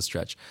little bit of a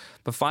stretch.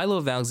 But Philo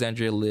of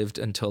Alexandria lived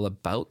until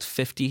about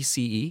 50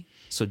 CE.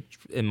 So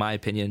in my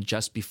opinion,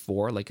 just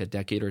before, like a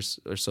decade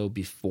or so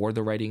before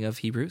the writing of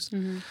Hebrews.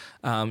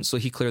 So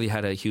he clearly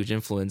had a huge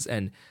influence.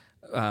 And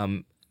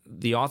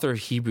the author of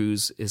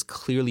Hebrews is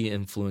clearly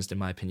influenced, in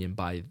my opinion,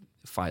 by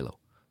Philo.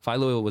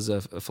 Philo was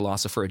a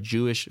philosopher, a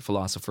Jewish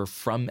philosopher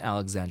from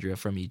Alexandria,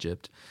 from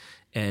Egypt.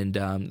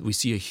 And we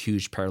see a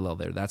huge parallel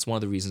there. That's one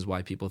of the reasons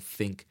why people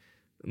think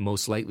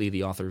most likely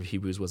the author of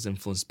Hebrews was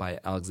influenced by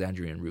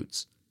Alexandrian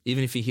roots,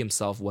 even if he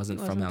himself wasn't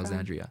from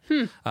Alexandria.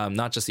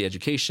 Not just the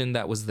education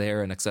that was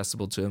there and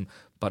accessible to him,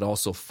 but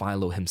also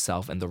Philo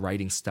himself, and the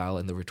writing style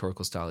and the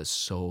rhetorical style is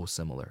so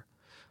similar.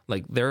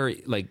 Like they're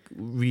like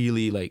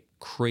really like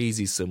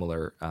crazy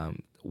similar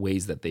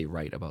ways that they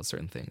write about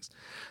certain things.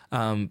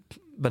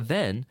 But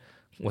then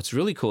what's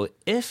really cool,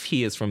 if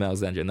he is from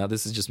Alexandria, now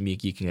this is just me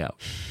geeking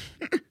out.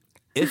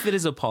 If it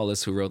is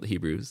Apollos who wrote the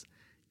Hebrews,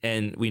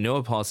 and we know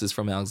Apollos is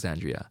from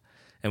Alexandria,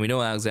 and we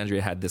know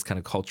Alexandria had this kind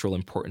of cultural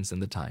importance in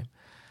the time,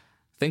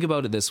 think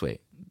about it this way.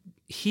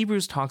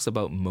 Hebrews talks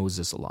about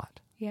Moses a lot.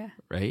 Yeah.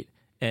 Right?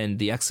 And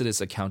the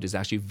Exodus account is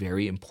actually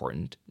very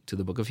important to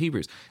the book of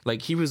Hebrews.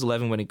 Like Hebrews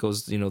 11, when it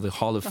goes, the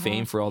Hall of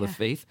Fame for all the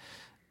faith,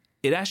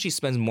 it actually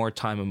spends more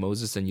time on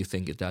Moses than you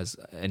think it does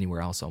anywhere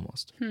else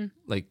almost.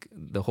 Like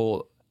the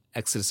whole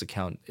Exodus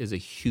account is a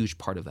huge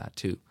part of that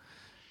too.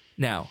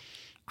 Now,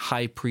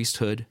 high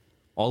priesthood,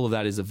 all of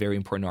that is a very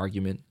important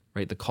argument,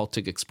 right? The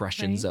cultic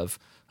expressions of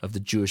the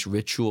Jewish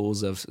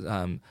rituals of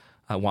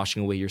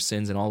washing away your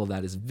sins, and all of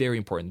that is very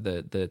important.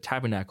 The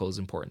tabernacle is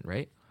important,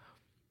 right?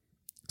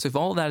 So if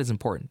all of that is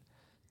important,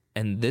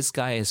 and this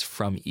guy is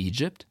from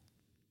Egypt,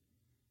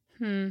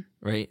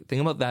 right?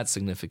 Think about that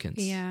significance,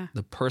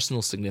 the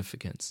personal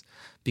significance,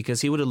 because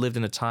he would have lived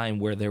in a time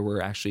where there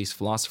were actually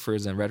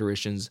philosophers and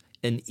rhetoricians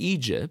in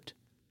Egypt,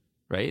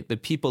 right? The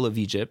people of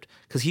Egypt,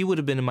 because he would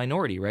have been a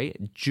minority,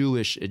 right?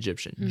 Jewish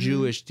Egyptian,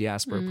 Jewish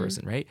diaspora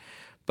person, right?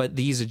 But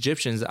these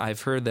Egyptians,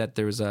 I've heard that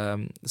there's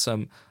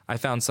I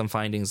found some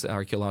findings,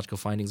 archaeological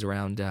findings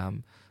around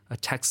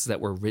texts that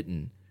were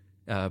written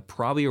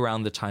probably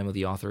around the time of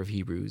the author of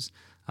Hebrews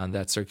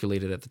that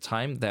circulated at the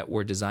time, that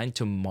were designed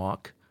to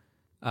mock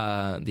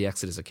the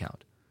Exodus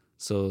account.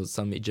 So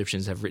some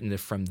Egyptians have written it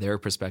from their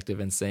perspective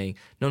and saying,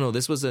 no,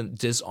 this was a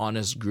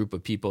dishonest group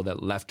of people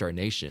that left our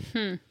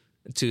nation.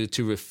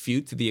 To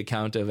refute the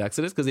account of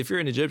Exodus, because if you're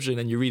an Egyptian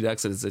and you read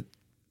Exodus, it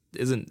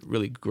isn't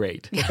really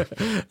great.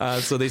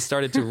 So they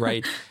started to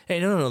write, hey,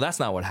 no, that's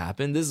not what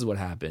happened. This is what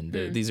happened.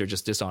 These are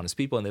just dishonest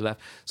people, and they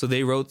left. So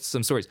they wrote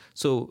some stories.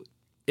 So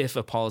if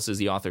Apollos is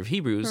the author of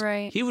Hebrews,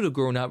 he would have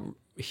grown up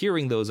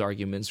hearing those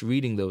arguments,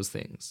 reading those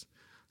things.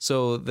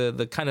 So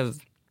the kind of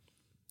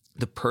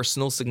the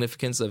personal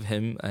significance of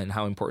him and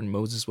how important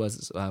Moses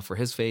was for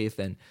his faith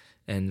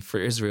and for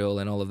Israel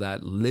and all of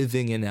that,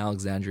 living in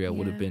Alexandria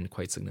would have been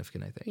quite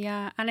significant, I think.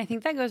 Yeah, and I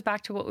think that goes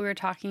back to what we were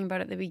talking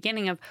about at the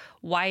beginning of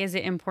why is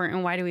it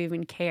important? Why do we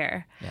even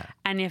care? Yeah.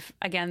 And if,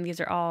 again, these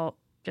are all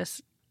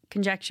just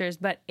conjectures,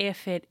 but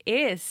if it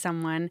is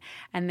someone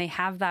and they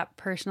have that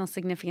personal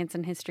significance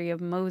and history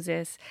of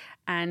Moses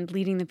and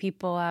leading the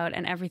people out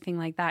and everything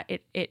like that,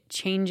 it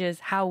changes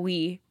how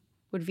we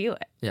would view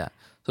it. Yeah.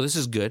 So this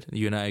is good.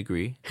 You and I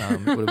agree.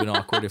 It would have been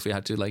awkward if we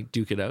had to like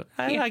duke it out.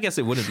 I guess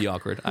it wouldn't be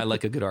awkward. I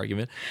like a good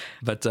argument,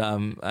 but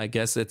I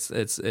guess it's.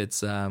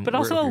 But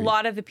also, a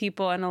lot of the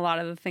people and a lot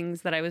of the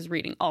things that I was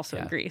reading also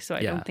agree. So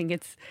I don't think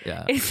it's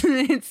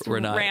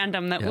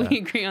random that we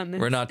agree on this.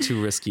 We're not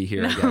too risky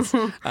here, I guess.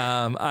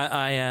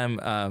 I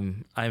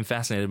am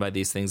fascinated by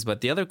these things.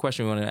 But the other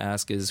question we want to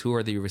ask is, who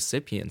are the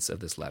recipients of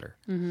this letter?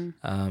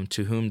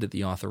 To whom did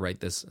the author write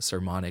this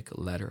sermonic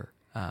letter?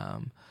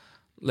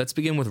 Let's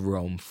begin with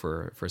Rome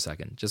for a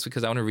second, just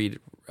because I want to read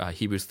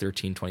Hebrews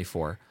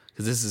 13:24,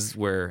 because this is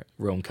where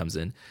Rome comes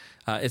in.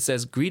 It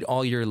says, "Greet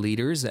all your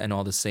leaders and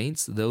all the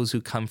saints. Those who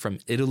come from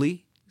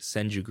Italy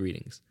send you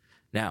greetings."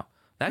 Now,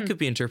 that could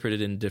be interpreted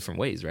in different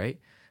ways, right?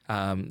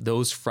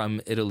 Those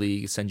from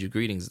Italy send you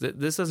greetings.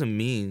 This doesn't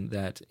mean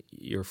that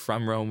you're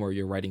from Rome or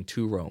you're writing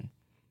to Rome,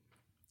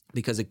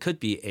 because it could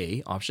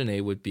be option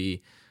A would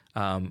be,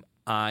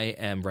 I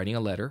am writing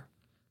a letter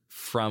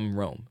from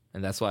Rome.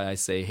 And that's why I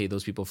say, hey,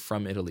 those people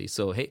from Italy.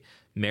 So, hey,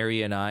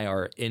 Mary and I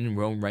are in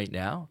Rome right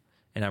now,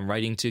 and I'm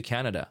writing to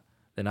Canada.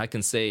 Then I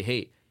can say,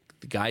 hey,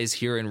 the guys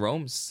here in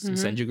Rome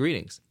send you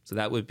greetings. So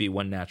that would be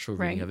one natural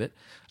reading of it.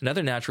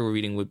 Another natural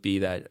reading would be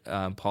that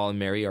Paul and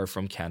Mary are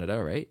from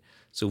Canada, right?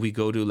 So we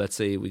go to, let's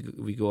say,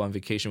 we go on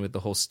vacation with the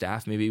whole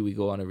staff. Maybe we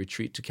go on a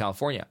retreat to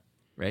California,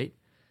 right?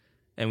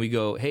 And we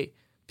go, hey,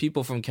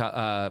 people from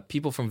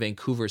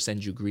Vancouver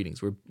send you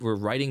greetings. We're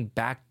writing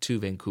back to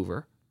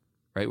Vancouver.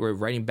 Right, we're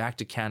writing back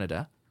to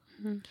Canada,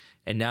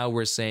 and now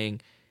we're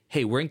saying,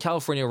 hey, we're in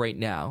California right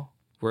now.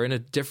 We're in a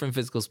different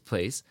physical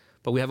place,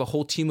 but we have a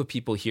whole team of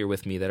people here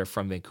with me that are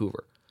from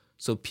Vancouver.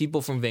 So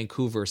people from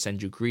Vancouver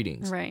send you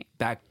greetings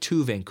back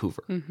to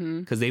Vancouver,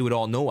 because they would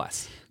all know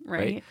us.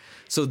 Right.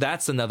 So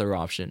that's another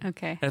option.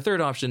 Okay. And a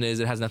third option is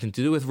it has nothing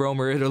to do with Rome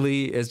or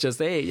Italy. It's just,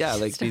 hey, yeah,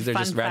 like these are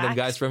just random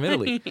guys from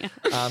Italy.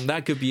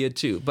 That could be it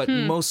too. But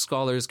most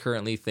scholars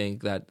currently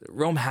think that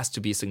Rome has to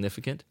be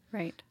significant.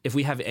 Right. If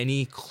we have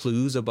any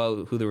clues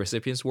about who the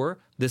recipients were,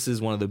 this is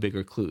one of the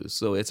bigger clues.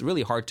 So it's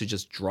really hard to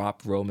just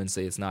drop Rome and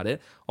say it's not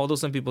it. Although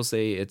some people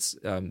say it's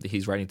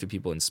he's writing to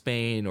people in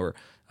Spain or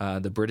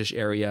the British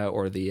area,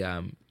 or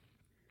the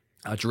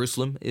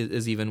Jerusalem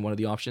is even one of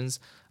the options.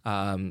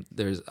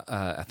 There's,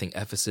 I think,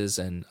 Ephesus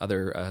and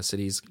other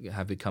cities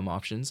have become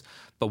options.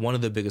 But one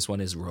of the biggest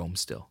one is Rome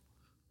still.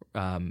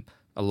 A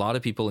lot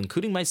of people,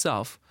 including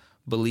myself,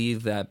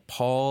 believe that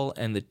Paul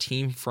and the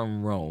team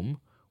from Rome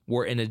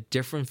were in a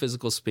different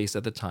physical space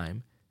at the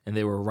time, and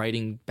they were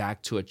writing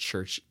back to a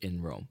church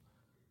in Rome.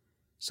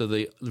 So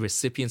the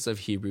recipients of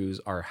Hebrews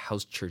are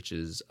house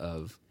churches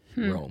of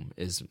Rome,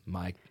 is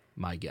my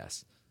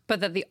guess. But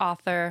that the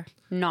author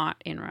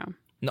not in Rome.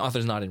 The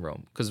author's not in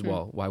Rome, because,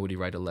 well, why would he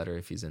write a letter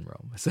if he's in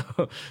Rome?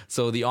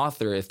 So the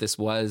author, if this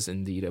was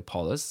indeed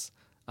Apollos,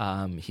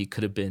 he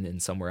could have been in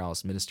somewhere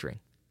else ministering,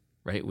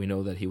 right? We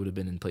know that he would have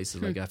been in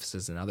places like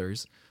Ephesus and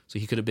others. So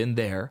he could have been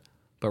there,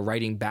 but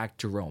writing back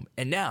to Rome.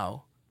 And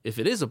now, if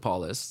it is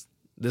Apollos,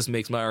 this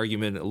makes my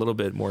argument a little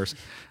bit more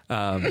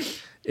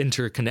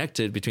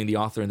interconnected between the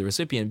author and the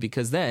recipient,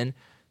 because then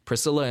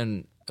Priscilla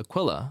and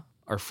Aquila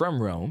are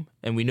from Rome,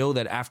 and we know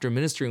that after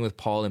ministering with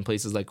Paul in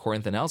places like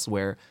Corinth and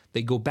elsewhere,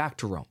 they go back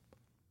to Rome.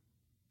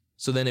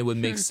 So then it would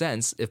make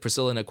sense if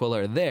Priscilla and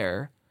Aquila are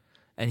there,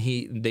 and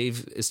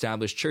they've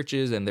established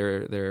churches, and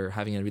they're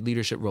having a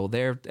leadership role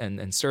there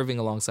and serving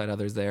alongside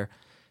others there.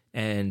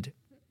 And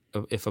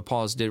if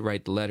Apollos did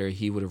write the letter,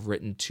 he would have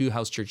written to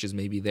house churches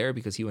maybe there,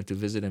 because he went to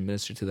visit and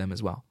minister to them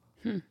as well.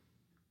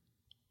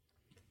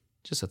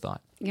 Just a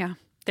thought. Yeah,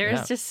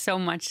 there's just so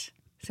much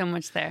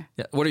there.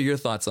 Yeah. What are your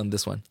thoughts on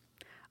this one?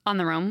 On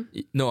the Rome?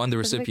 No, on the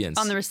recipients.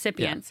 On the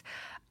recipients.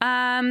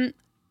 Yeah.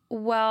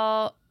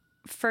 Well,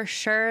 for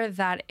sure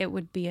that it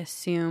would be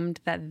assumed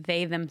that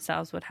they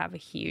themselves would have a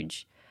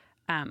huge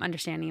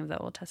understanding of the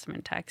Old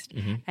Testament text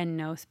and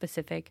know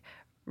specific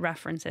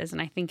references.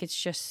 And I think it's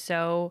just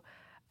so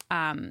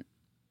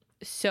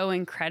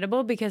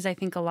incredible, because I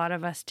think a lot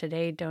of us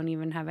today don't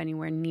even have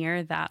anywhere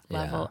near that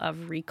level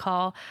of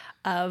recall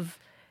of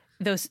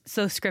those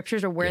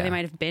scriptures, or where they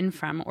might have been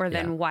from, or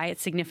then why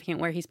it's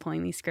significant where he's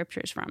pulling these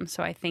scriptures from.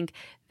 So I think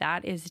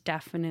that is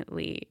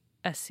definitely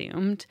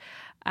assumed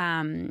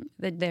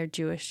that they're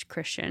Jewish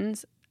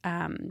Christians.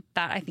 That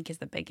I think is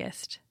the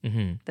biggest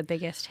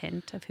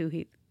hint of who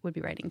he would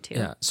be writing to.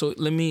 Yeah. So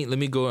let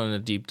me go on a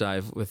deep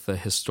dive with the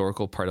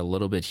historical part a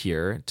little bit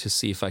here to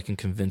see if I can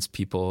convince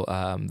people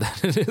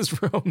that it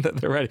is Rome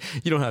that they're writing.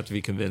 You don't have to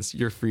be convinced.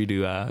 You're free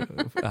to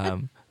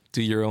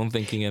do your own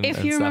thinking. And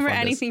if you remember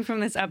anything from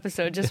this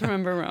episode, just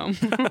remember Rome.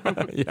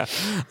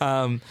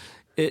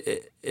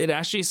 It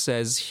actually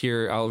says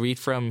here, I'll read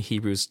from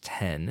Hebrews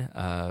 10,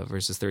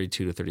 verses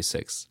 32 to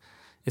 36.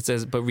 It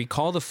says, "But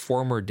recall the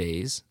former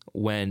days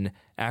when,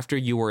 after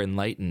you were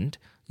enlightened,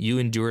 you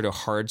endured a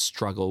hard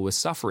struggle with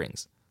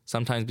sufferings,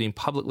 sometimes being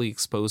publicly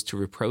exposed to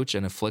reproach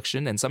and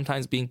affliction, and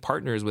sometimes being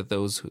partners with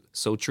those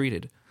so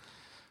treated.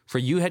 For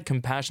you had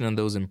compassion on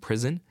those in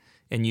prison,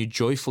 and you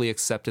joyfully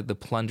accepted the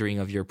plundering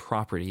of your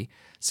property,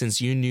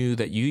 since you knew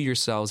that you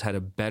yourselves had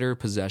a better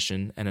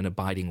possession and an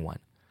abiding one.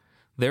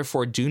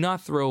 Therefore, do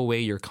not throw away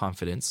your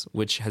confidence,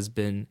 which has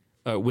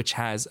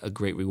a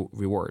great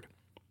reward.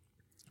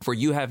 For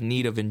you have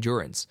need of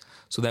endurance,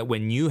 so that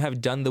when you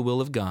have done the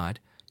will of God,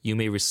 you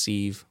may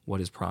receive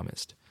what is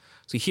promised."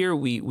 So here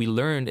we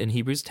learned in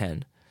Hebrews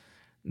 10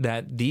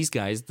 that these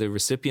guys, the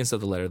recipients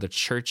of the letter, the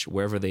church,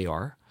 wherever they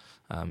are,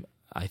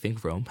 I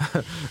think Rome,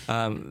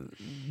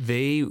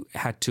 they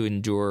had to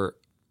endure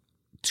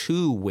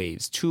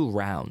 2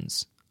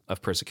 rounds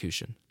of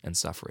persecution and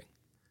suffering.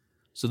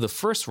 So the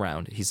first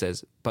round, he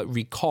says, "But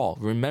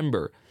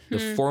remember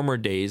the former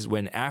days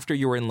when, after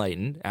you were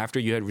enlightened, after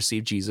you had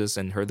received Jesus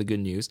and heard the good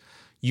news,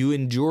 you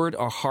endured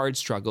a hard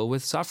struggle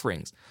with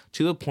sufferings,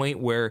 to the point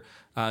where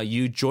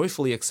you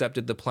joyfully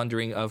accepted the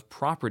plundering of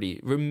property.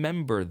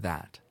 Remember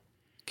that."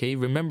 Okay,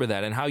 remember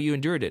that, and how you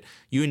endured it.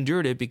 You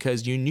endured it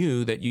because you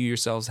knew that you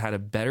yourselves had a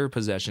better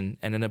possession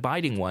and an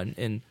abiding one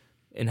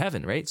in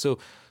heaven, right? So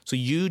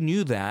you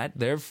knew that,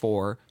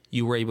 therefore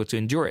you were able to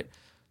endure it.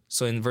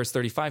 So in verse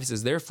 35, he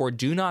says, "Therefore,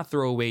 do not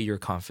throw away your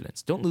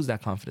confidence." Don't lose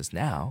that confidence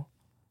now,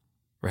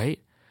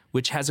 right?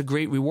 "Which has a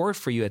great reward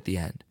for you at the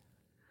end."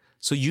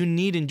 So you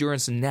need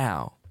endurance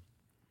now.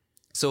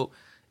 So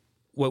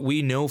what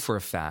we know for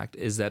a fact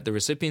is that the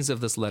recipients of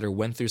this letter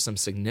went through some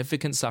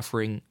significant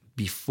suffering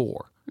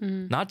before,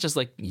 not just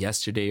like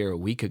yesterday or a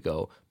week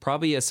ago,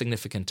 probably a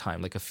significant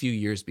time, like a few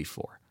years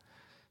before.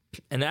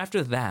 And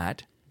after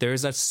that,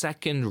 there's a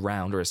second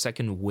round or a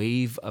second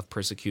wave of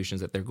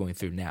persecutions that they're going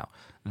through now.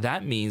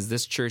 That means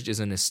this church is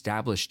an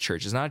established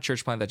church. It's not a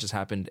church plant that just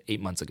happened 8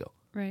 months ago.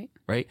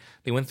 Right?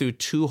 They went through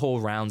 2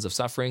 whole rounds of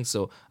suffering.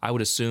 So I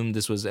would assume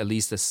this was at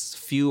least a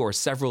few or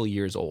several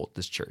years old,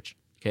 this church.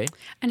 Okay.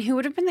 And who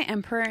would have been the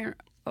emperor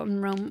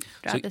in Rome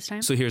at this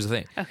time? So here's the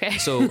thing. Okay.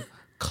 So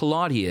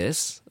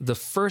Claudius,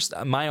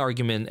 my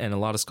argument and a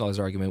lot of scholars'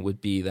 argument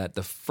would be that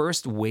the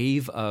first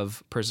wave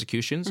of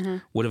persecutions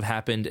would have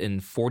happened in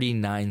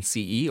 49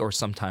 CE or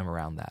sometime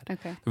around that.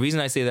 Okay. The reason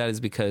I say that is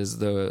because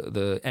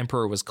the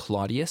emperor was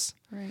Claudius,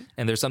 right.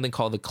 And there's something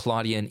called the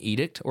Claudian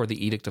Edict or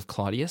the Edict of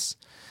Claudius.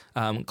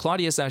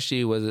 Claudius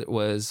actually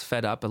was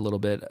fed up a little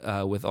bit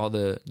with all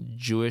the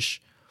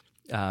Jewish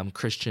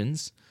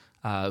Christians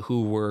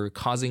who were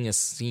causing a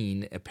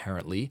scene,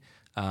 apparently,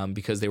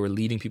 because they were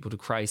leading people to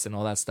Christ and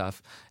all that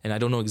stuff. And I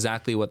don't know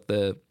exactly what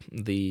the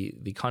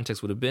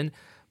context would have been,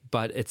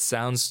 but it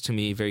sounds to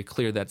me very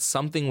clear that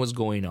something was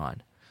going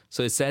on.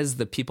 So it says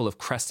the people of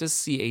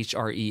Chrestus,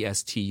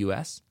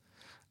 Chrestus,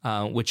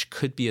 which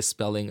could be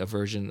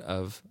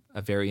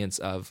a variance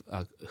of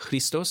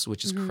Christos,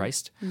 which is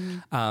Christ.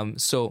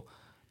 So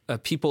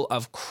people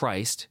of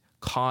Christ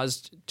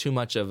caused too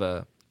much of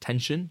a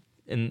tension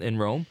in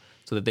Rome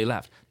so that they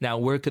left. Now,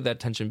 where could that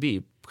tension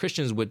be?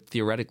 Christians would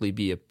theoretically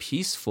be a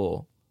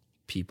peaceful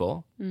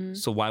people,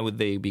 so why would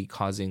they be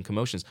causing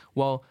commotions?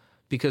 Well,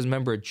 because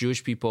remember,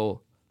 Jewish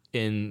people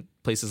in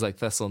places like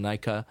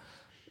Thessalonica,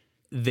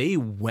 they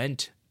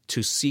went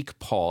to seek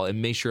Paul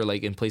and make sure,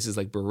 like in places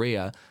like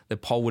Berea,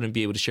 that Paul wouldn't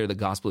be able to share the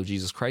gospel of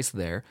Jesus Christ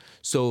there.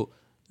 So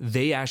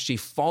they actually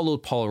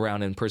followed Paul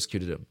around and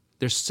persecuted him.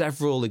 There's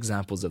several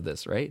examples of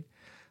this, right?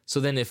 So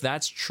then if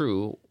that's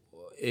true,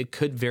 it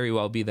could very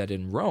well be that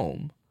in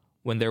Rome,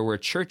 when there were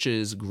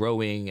churches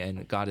growing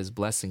and God is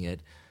blessing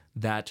it,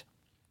 that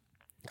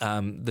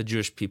the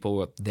Jewish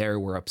people there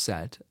were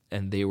upset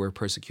and they were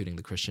persecuting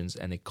the Christians,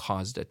 and it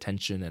caused a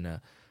tension and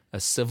a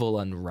civil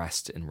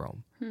unrest in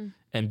Rome.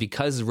 And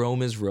because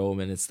Rome is Rome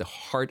and it's the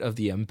heart of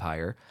the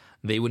empire,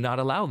 they would not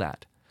allow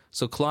that.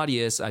 So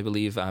Claudius, I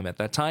believe at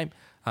that time,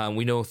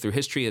 we know through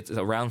history it's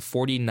around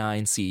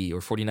 49 CE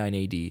or 49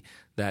 AD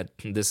that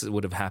this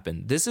would have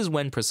happened. This is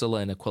when Priscilla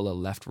and Aquila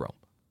left Rome.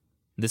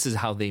 This is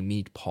how they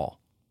meet Paul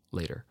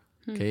later,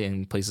 okay,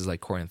 in places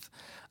like Corinth.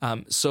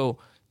 So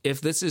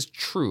if this is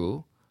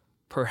true,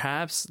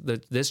 perhaps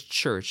this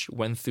church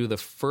went through the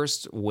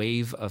first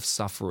wave of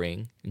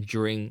suffering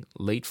during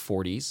late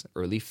 40s,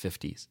 early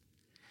 50s.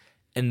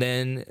 And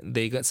then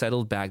they got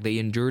settled back. They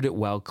endured it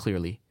well,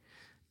 clearly.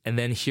 And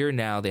then here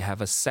now they have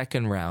a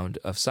second round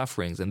of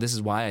sufferings. And this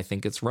is why I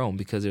think it's Rome,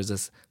 because there's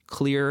this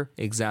clear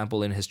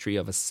example in history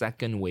of a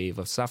second wave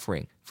of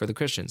suffering for the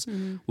Christians,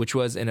 which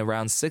was in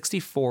around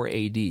 64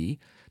 AD,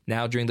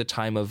 now during the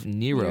time of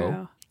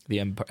Nero. The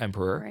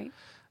emperor. Right.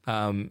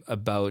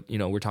 About,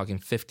 we're talking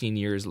 15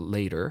 years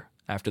later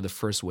after the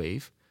first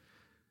wave.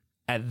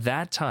 At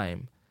that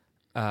time,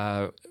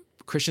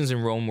 Christians in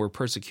Rome were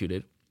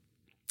persecuted.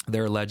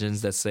 There are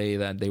legends that say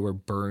that they were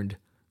burned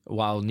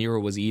while Nero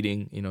was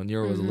eating.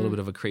 Nero was a little bit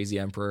of a crazy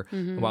emperor.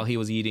 While he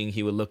was eating,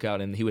 he would look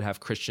out and he would have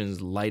Christians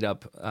light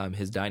up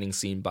his dining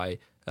scene by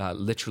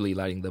literally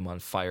lighting them on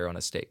fire on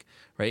a stake,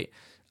 right?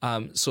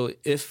 So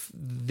if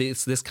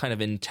this kind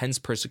of intense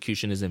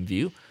persecution is in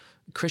view,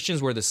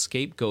 Christians were the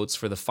scapegoats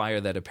for the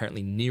fire that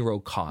apparently Nero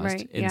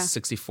caused in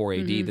 64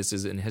 AD. This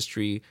is in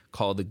history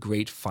called the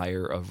Great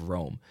Fire of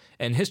Rome.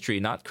 And history,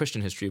 not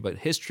Christian history, but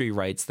history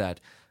writes that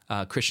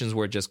Christians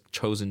were just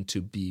chosen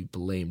to be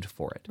blamed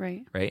for it.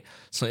 Right?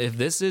 So if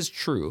this is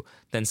true,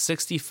 then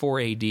 64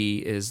 AD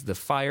is the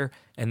fire.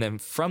 And then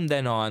from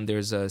then on,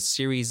 there's a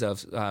series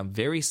of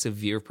very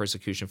severe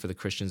persecution for the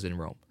Christians in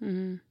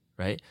Rome.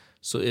 Right?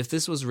 So if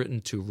this was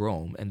written to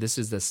Rome, and this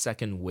is the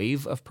second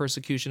wave of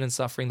persecution and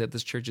suffering that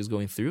this church is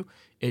going through,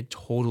 it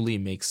totally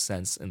makes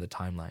sense in the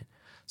timeline.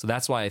 So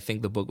that's why I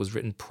think the book was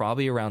written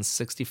probably around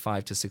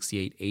 65 to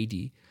 68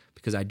 AD,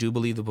 because I do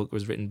believe the book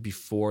was written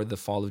before the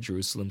fall of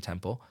Jerusalem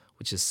temple,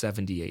 which is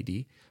 70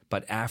 AD,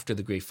 but after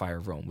the Great Fire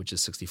of Rome, which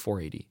is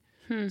 64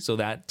 AD. So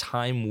that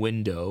time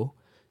window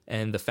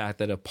and the fact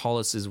that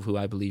Apollos is who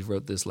I believe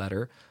wrote this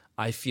letter,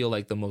 I feel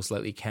like the most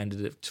likely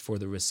candidate for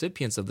the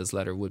recipients of this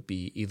letter would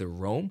be either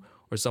Rome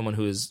or someone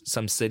who is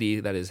some city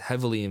that is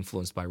heavily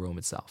influenced by Rome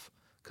itself,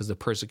 because the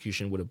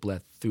persecution would have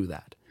bled through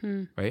that,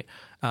 right?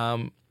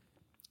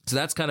 So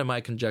that's kind of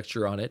my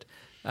conjecture on it.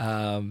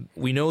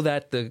 We know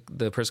that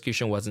the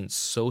persecution wasn't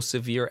so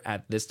severe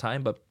at this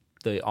time, but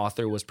the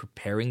author was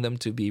preparing them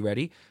to be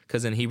ready,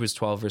 because in Hebrews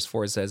 12, verse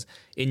 4, it says,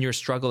 "In your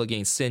struggle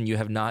against sin, you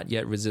have not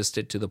yet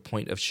resisted to the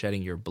point of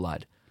shedding your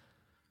blood."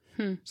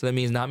 So that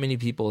means not many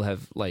people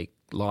have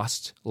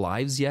lost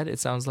lives yet, it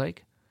sounds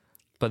like,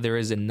 but there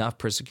is enough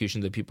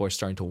persecution that people are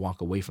starting to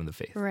walk away from the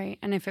faith. Right.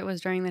 And if it was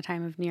during the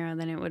time of Nero,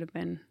 then it would have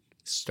been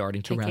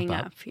starting to ramp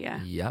up.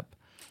 Yeah. Yep.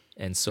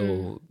 And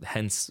so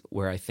hence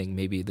where I think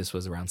maybe this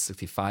was around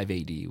 65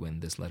 AD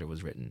when this letter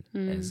was written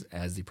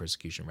as the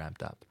persecution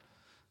ramped up.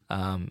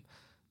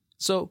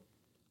 So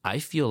I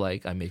feel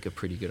like I make a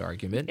pretty good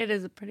argument. It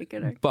is a pretty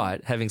good argument.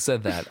 But having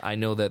said that, I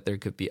know that there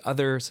could be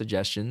other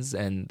suggestions,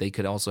 and they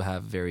could also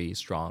have very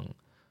strong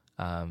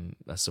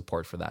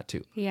support for that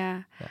too.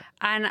 Yeah.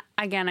 And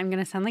again, I'm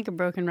going to sound like a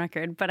broken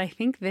record, but I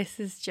think this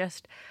is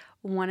just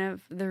one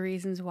of the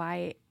reasons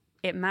why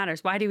it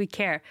matters. Why do we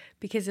care?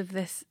 Because of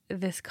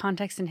this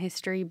context and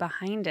history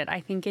behind it. I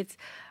think it's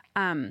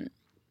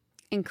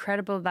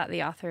incredible that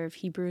the author of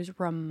Hebrews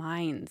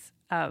reminds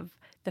of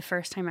the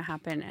first time it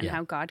happened and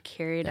how God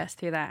carried us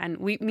through that. And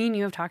me and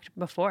you have talked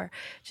before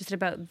just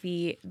about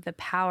the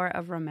power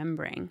of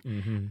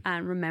remembering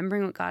and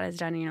remembering what God has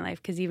done in your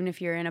life. Because even if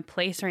you're in a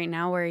place right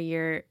now where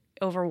you're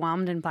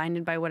overwhelmed and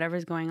blinded by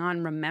whatever's going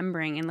on,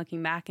 remembering and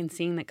looking back and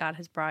seeing that God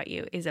has brought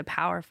you is a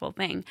powerful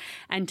thing.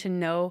 And to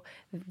know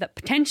that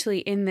potentially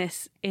in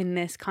this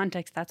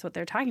context, that's what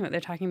they're talking about.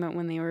 They're talking about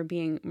when they were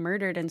being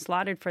murdered and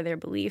slaughtered for their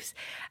beliefs.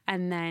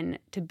 And then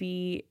to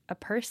be a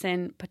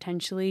person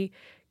potentially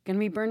going to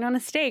be burned on a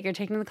stake or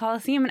taken to the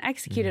Colosseum and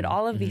executed,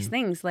 all of these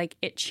things. Like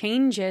it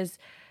changes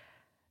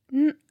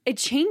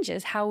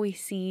how we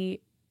see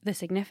the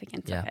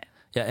significance of it.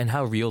 Yeah, and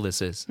how real this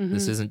is.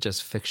 This isn't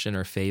just fiction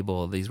or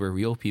fable. These were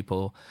real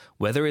people,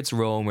 whether it's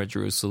Rome or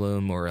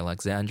Jerusalem or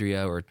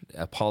Alexandria or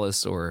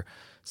Apollos or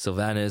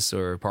Silvanus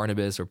or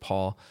Barnabas or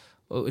Paul.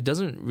 It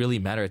doesn't really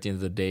matter at the end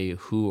of the day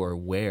who or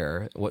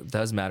where. What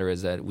does matter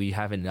is that we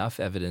have enough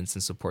evidence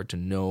and support to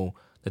know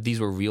that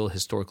these were real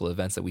historical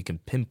events that we can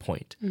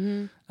pinpoint.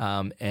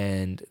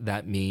 And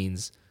that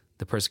means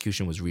the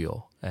persecution was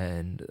real.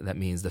 And that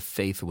means the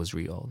faith was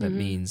real. That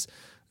means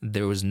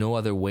there was no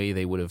other way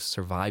they would have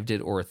survived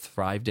it or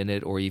thrived in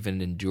it or even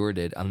endured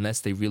it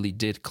unless they really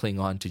did cling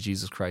on to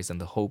Jesus Christ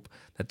and the hope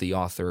that the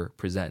author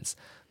presents,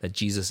 that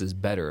Jesus is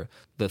better.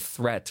 The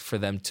threat for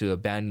them to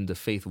abandon the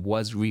faith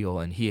was real,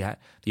 and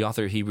the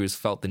author of Hebrews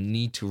felt the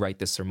need to write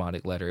this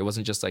sermonic letter. It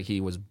wasn't just like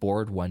he was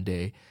bored one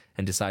day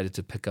and decided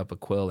to pick up a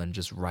quill and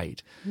just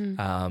write.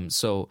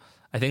 So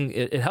I think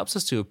it helps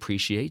us to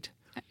appreciate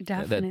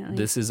that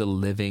this is a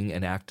living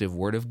and active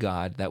Word of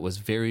God that was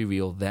very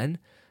real then,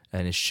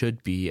 and it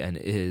should be and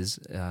is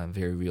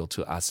very real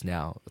to us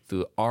now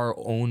through our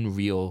own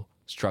real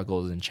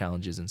struggles and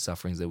challenges and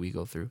sufferings that we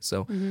go through.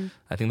 So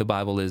I think the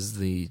Bible is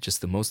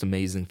just the most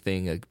amazing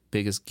thing, a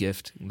biggest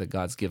gift that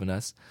God's given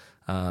us,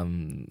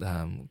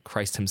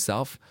 Christ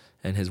himself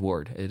and his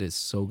word. It is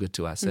so good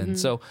to us. And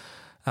so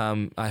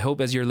I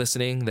hope as you're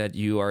listening that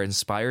you are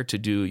inspired to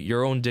do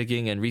your own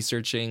digging and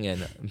researching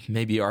and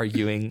maybe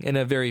arguing in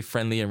a very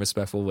friendly and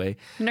respectful way.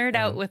 Nerd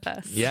out with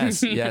us.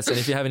 Yes. And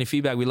if you have any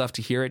feedback, we'd love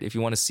to hear it. If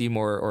you want to see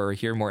more or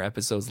hear more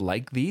episodes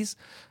like these,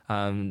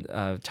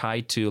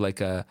 tied to like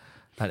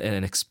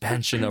an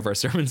expansion of our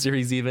sermon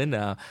series even,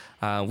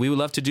 we would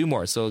love to do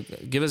more. So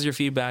give us your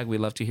feedback. We'd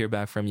love to hear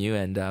back from you,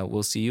 and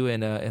we'll see you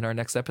in our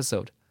next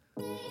episode.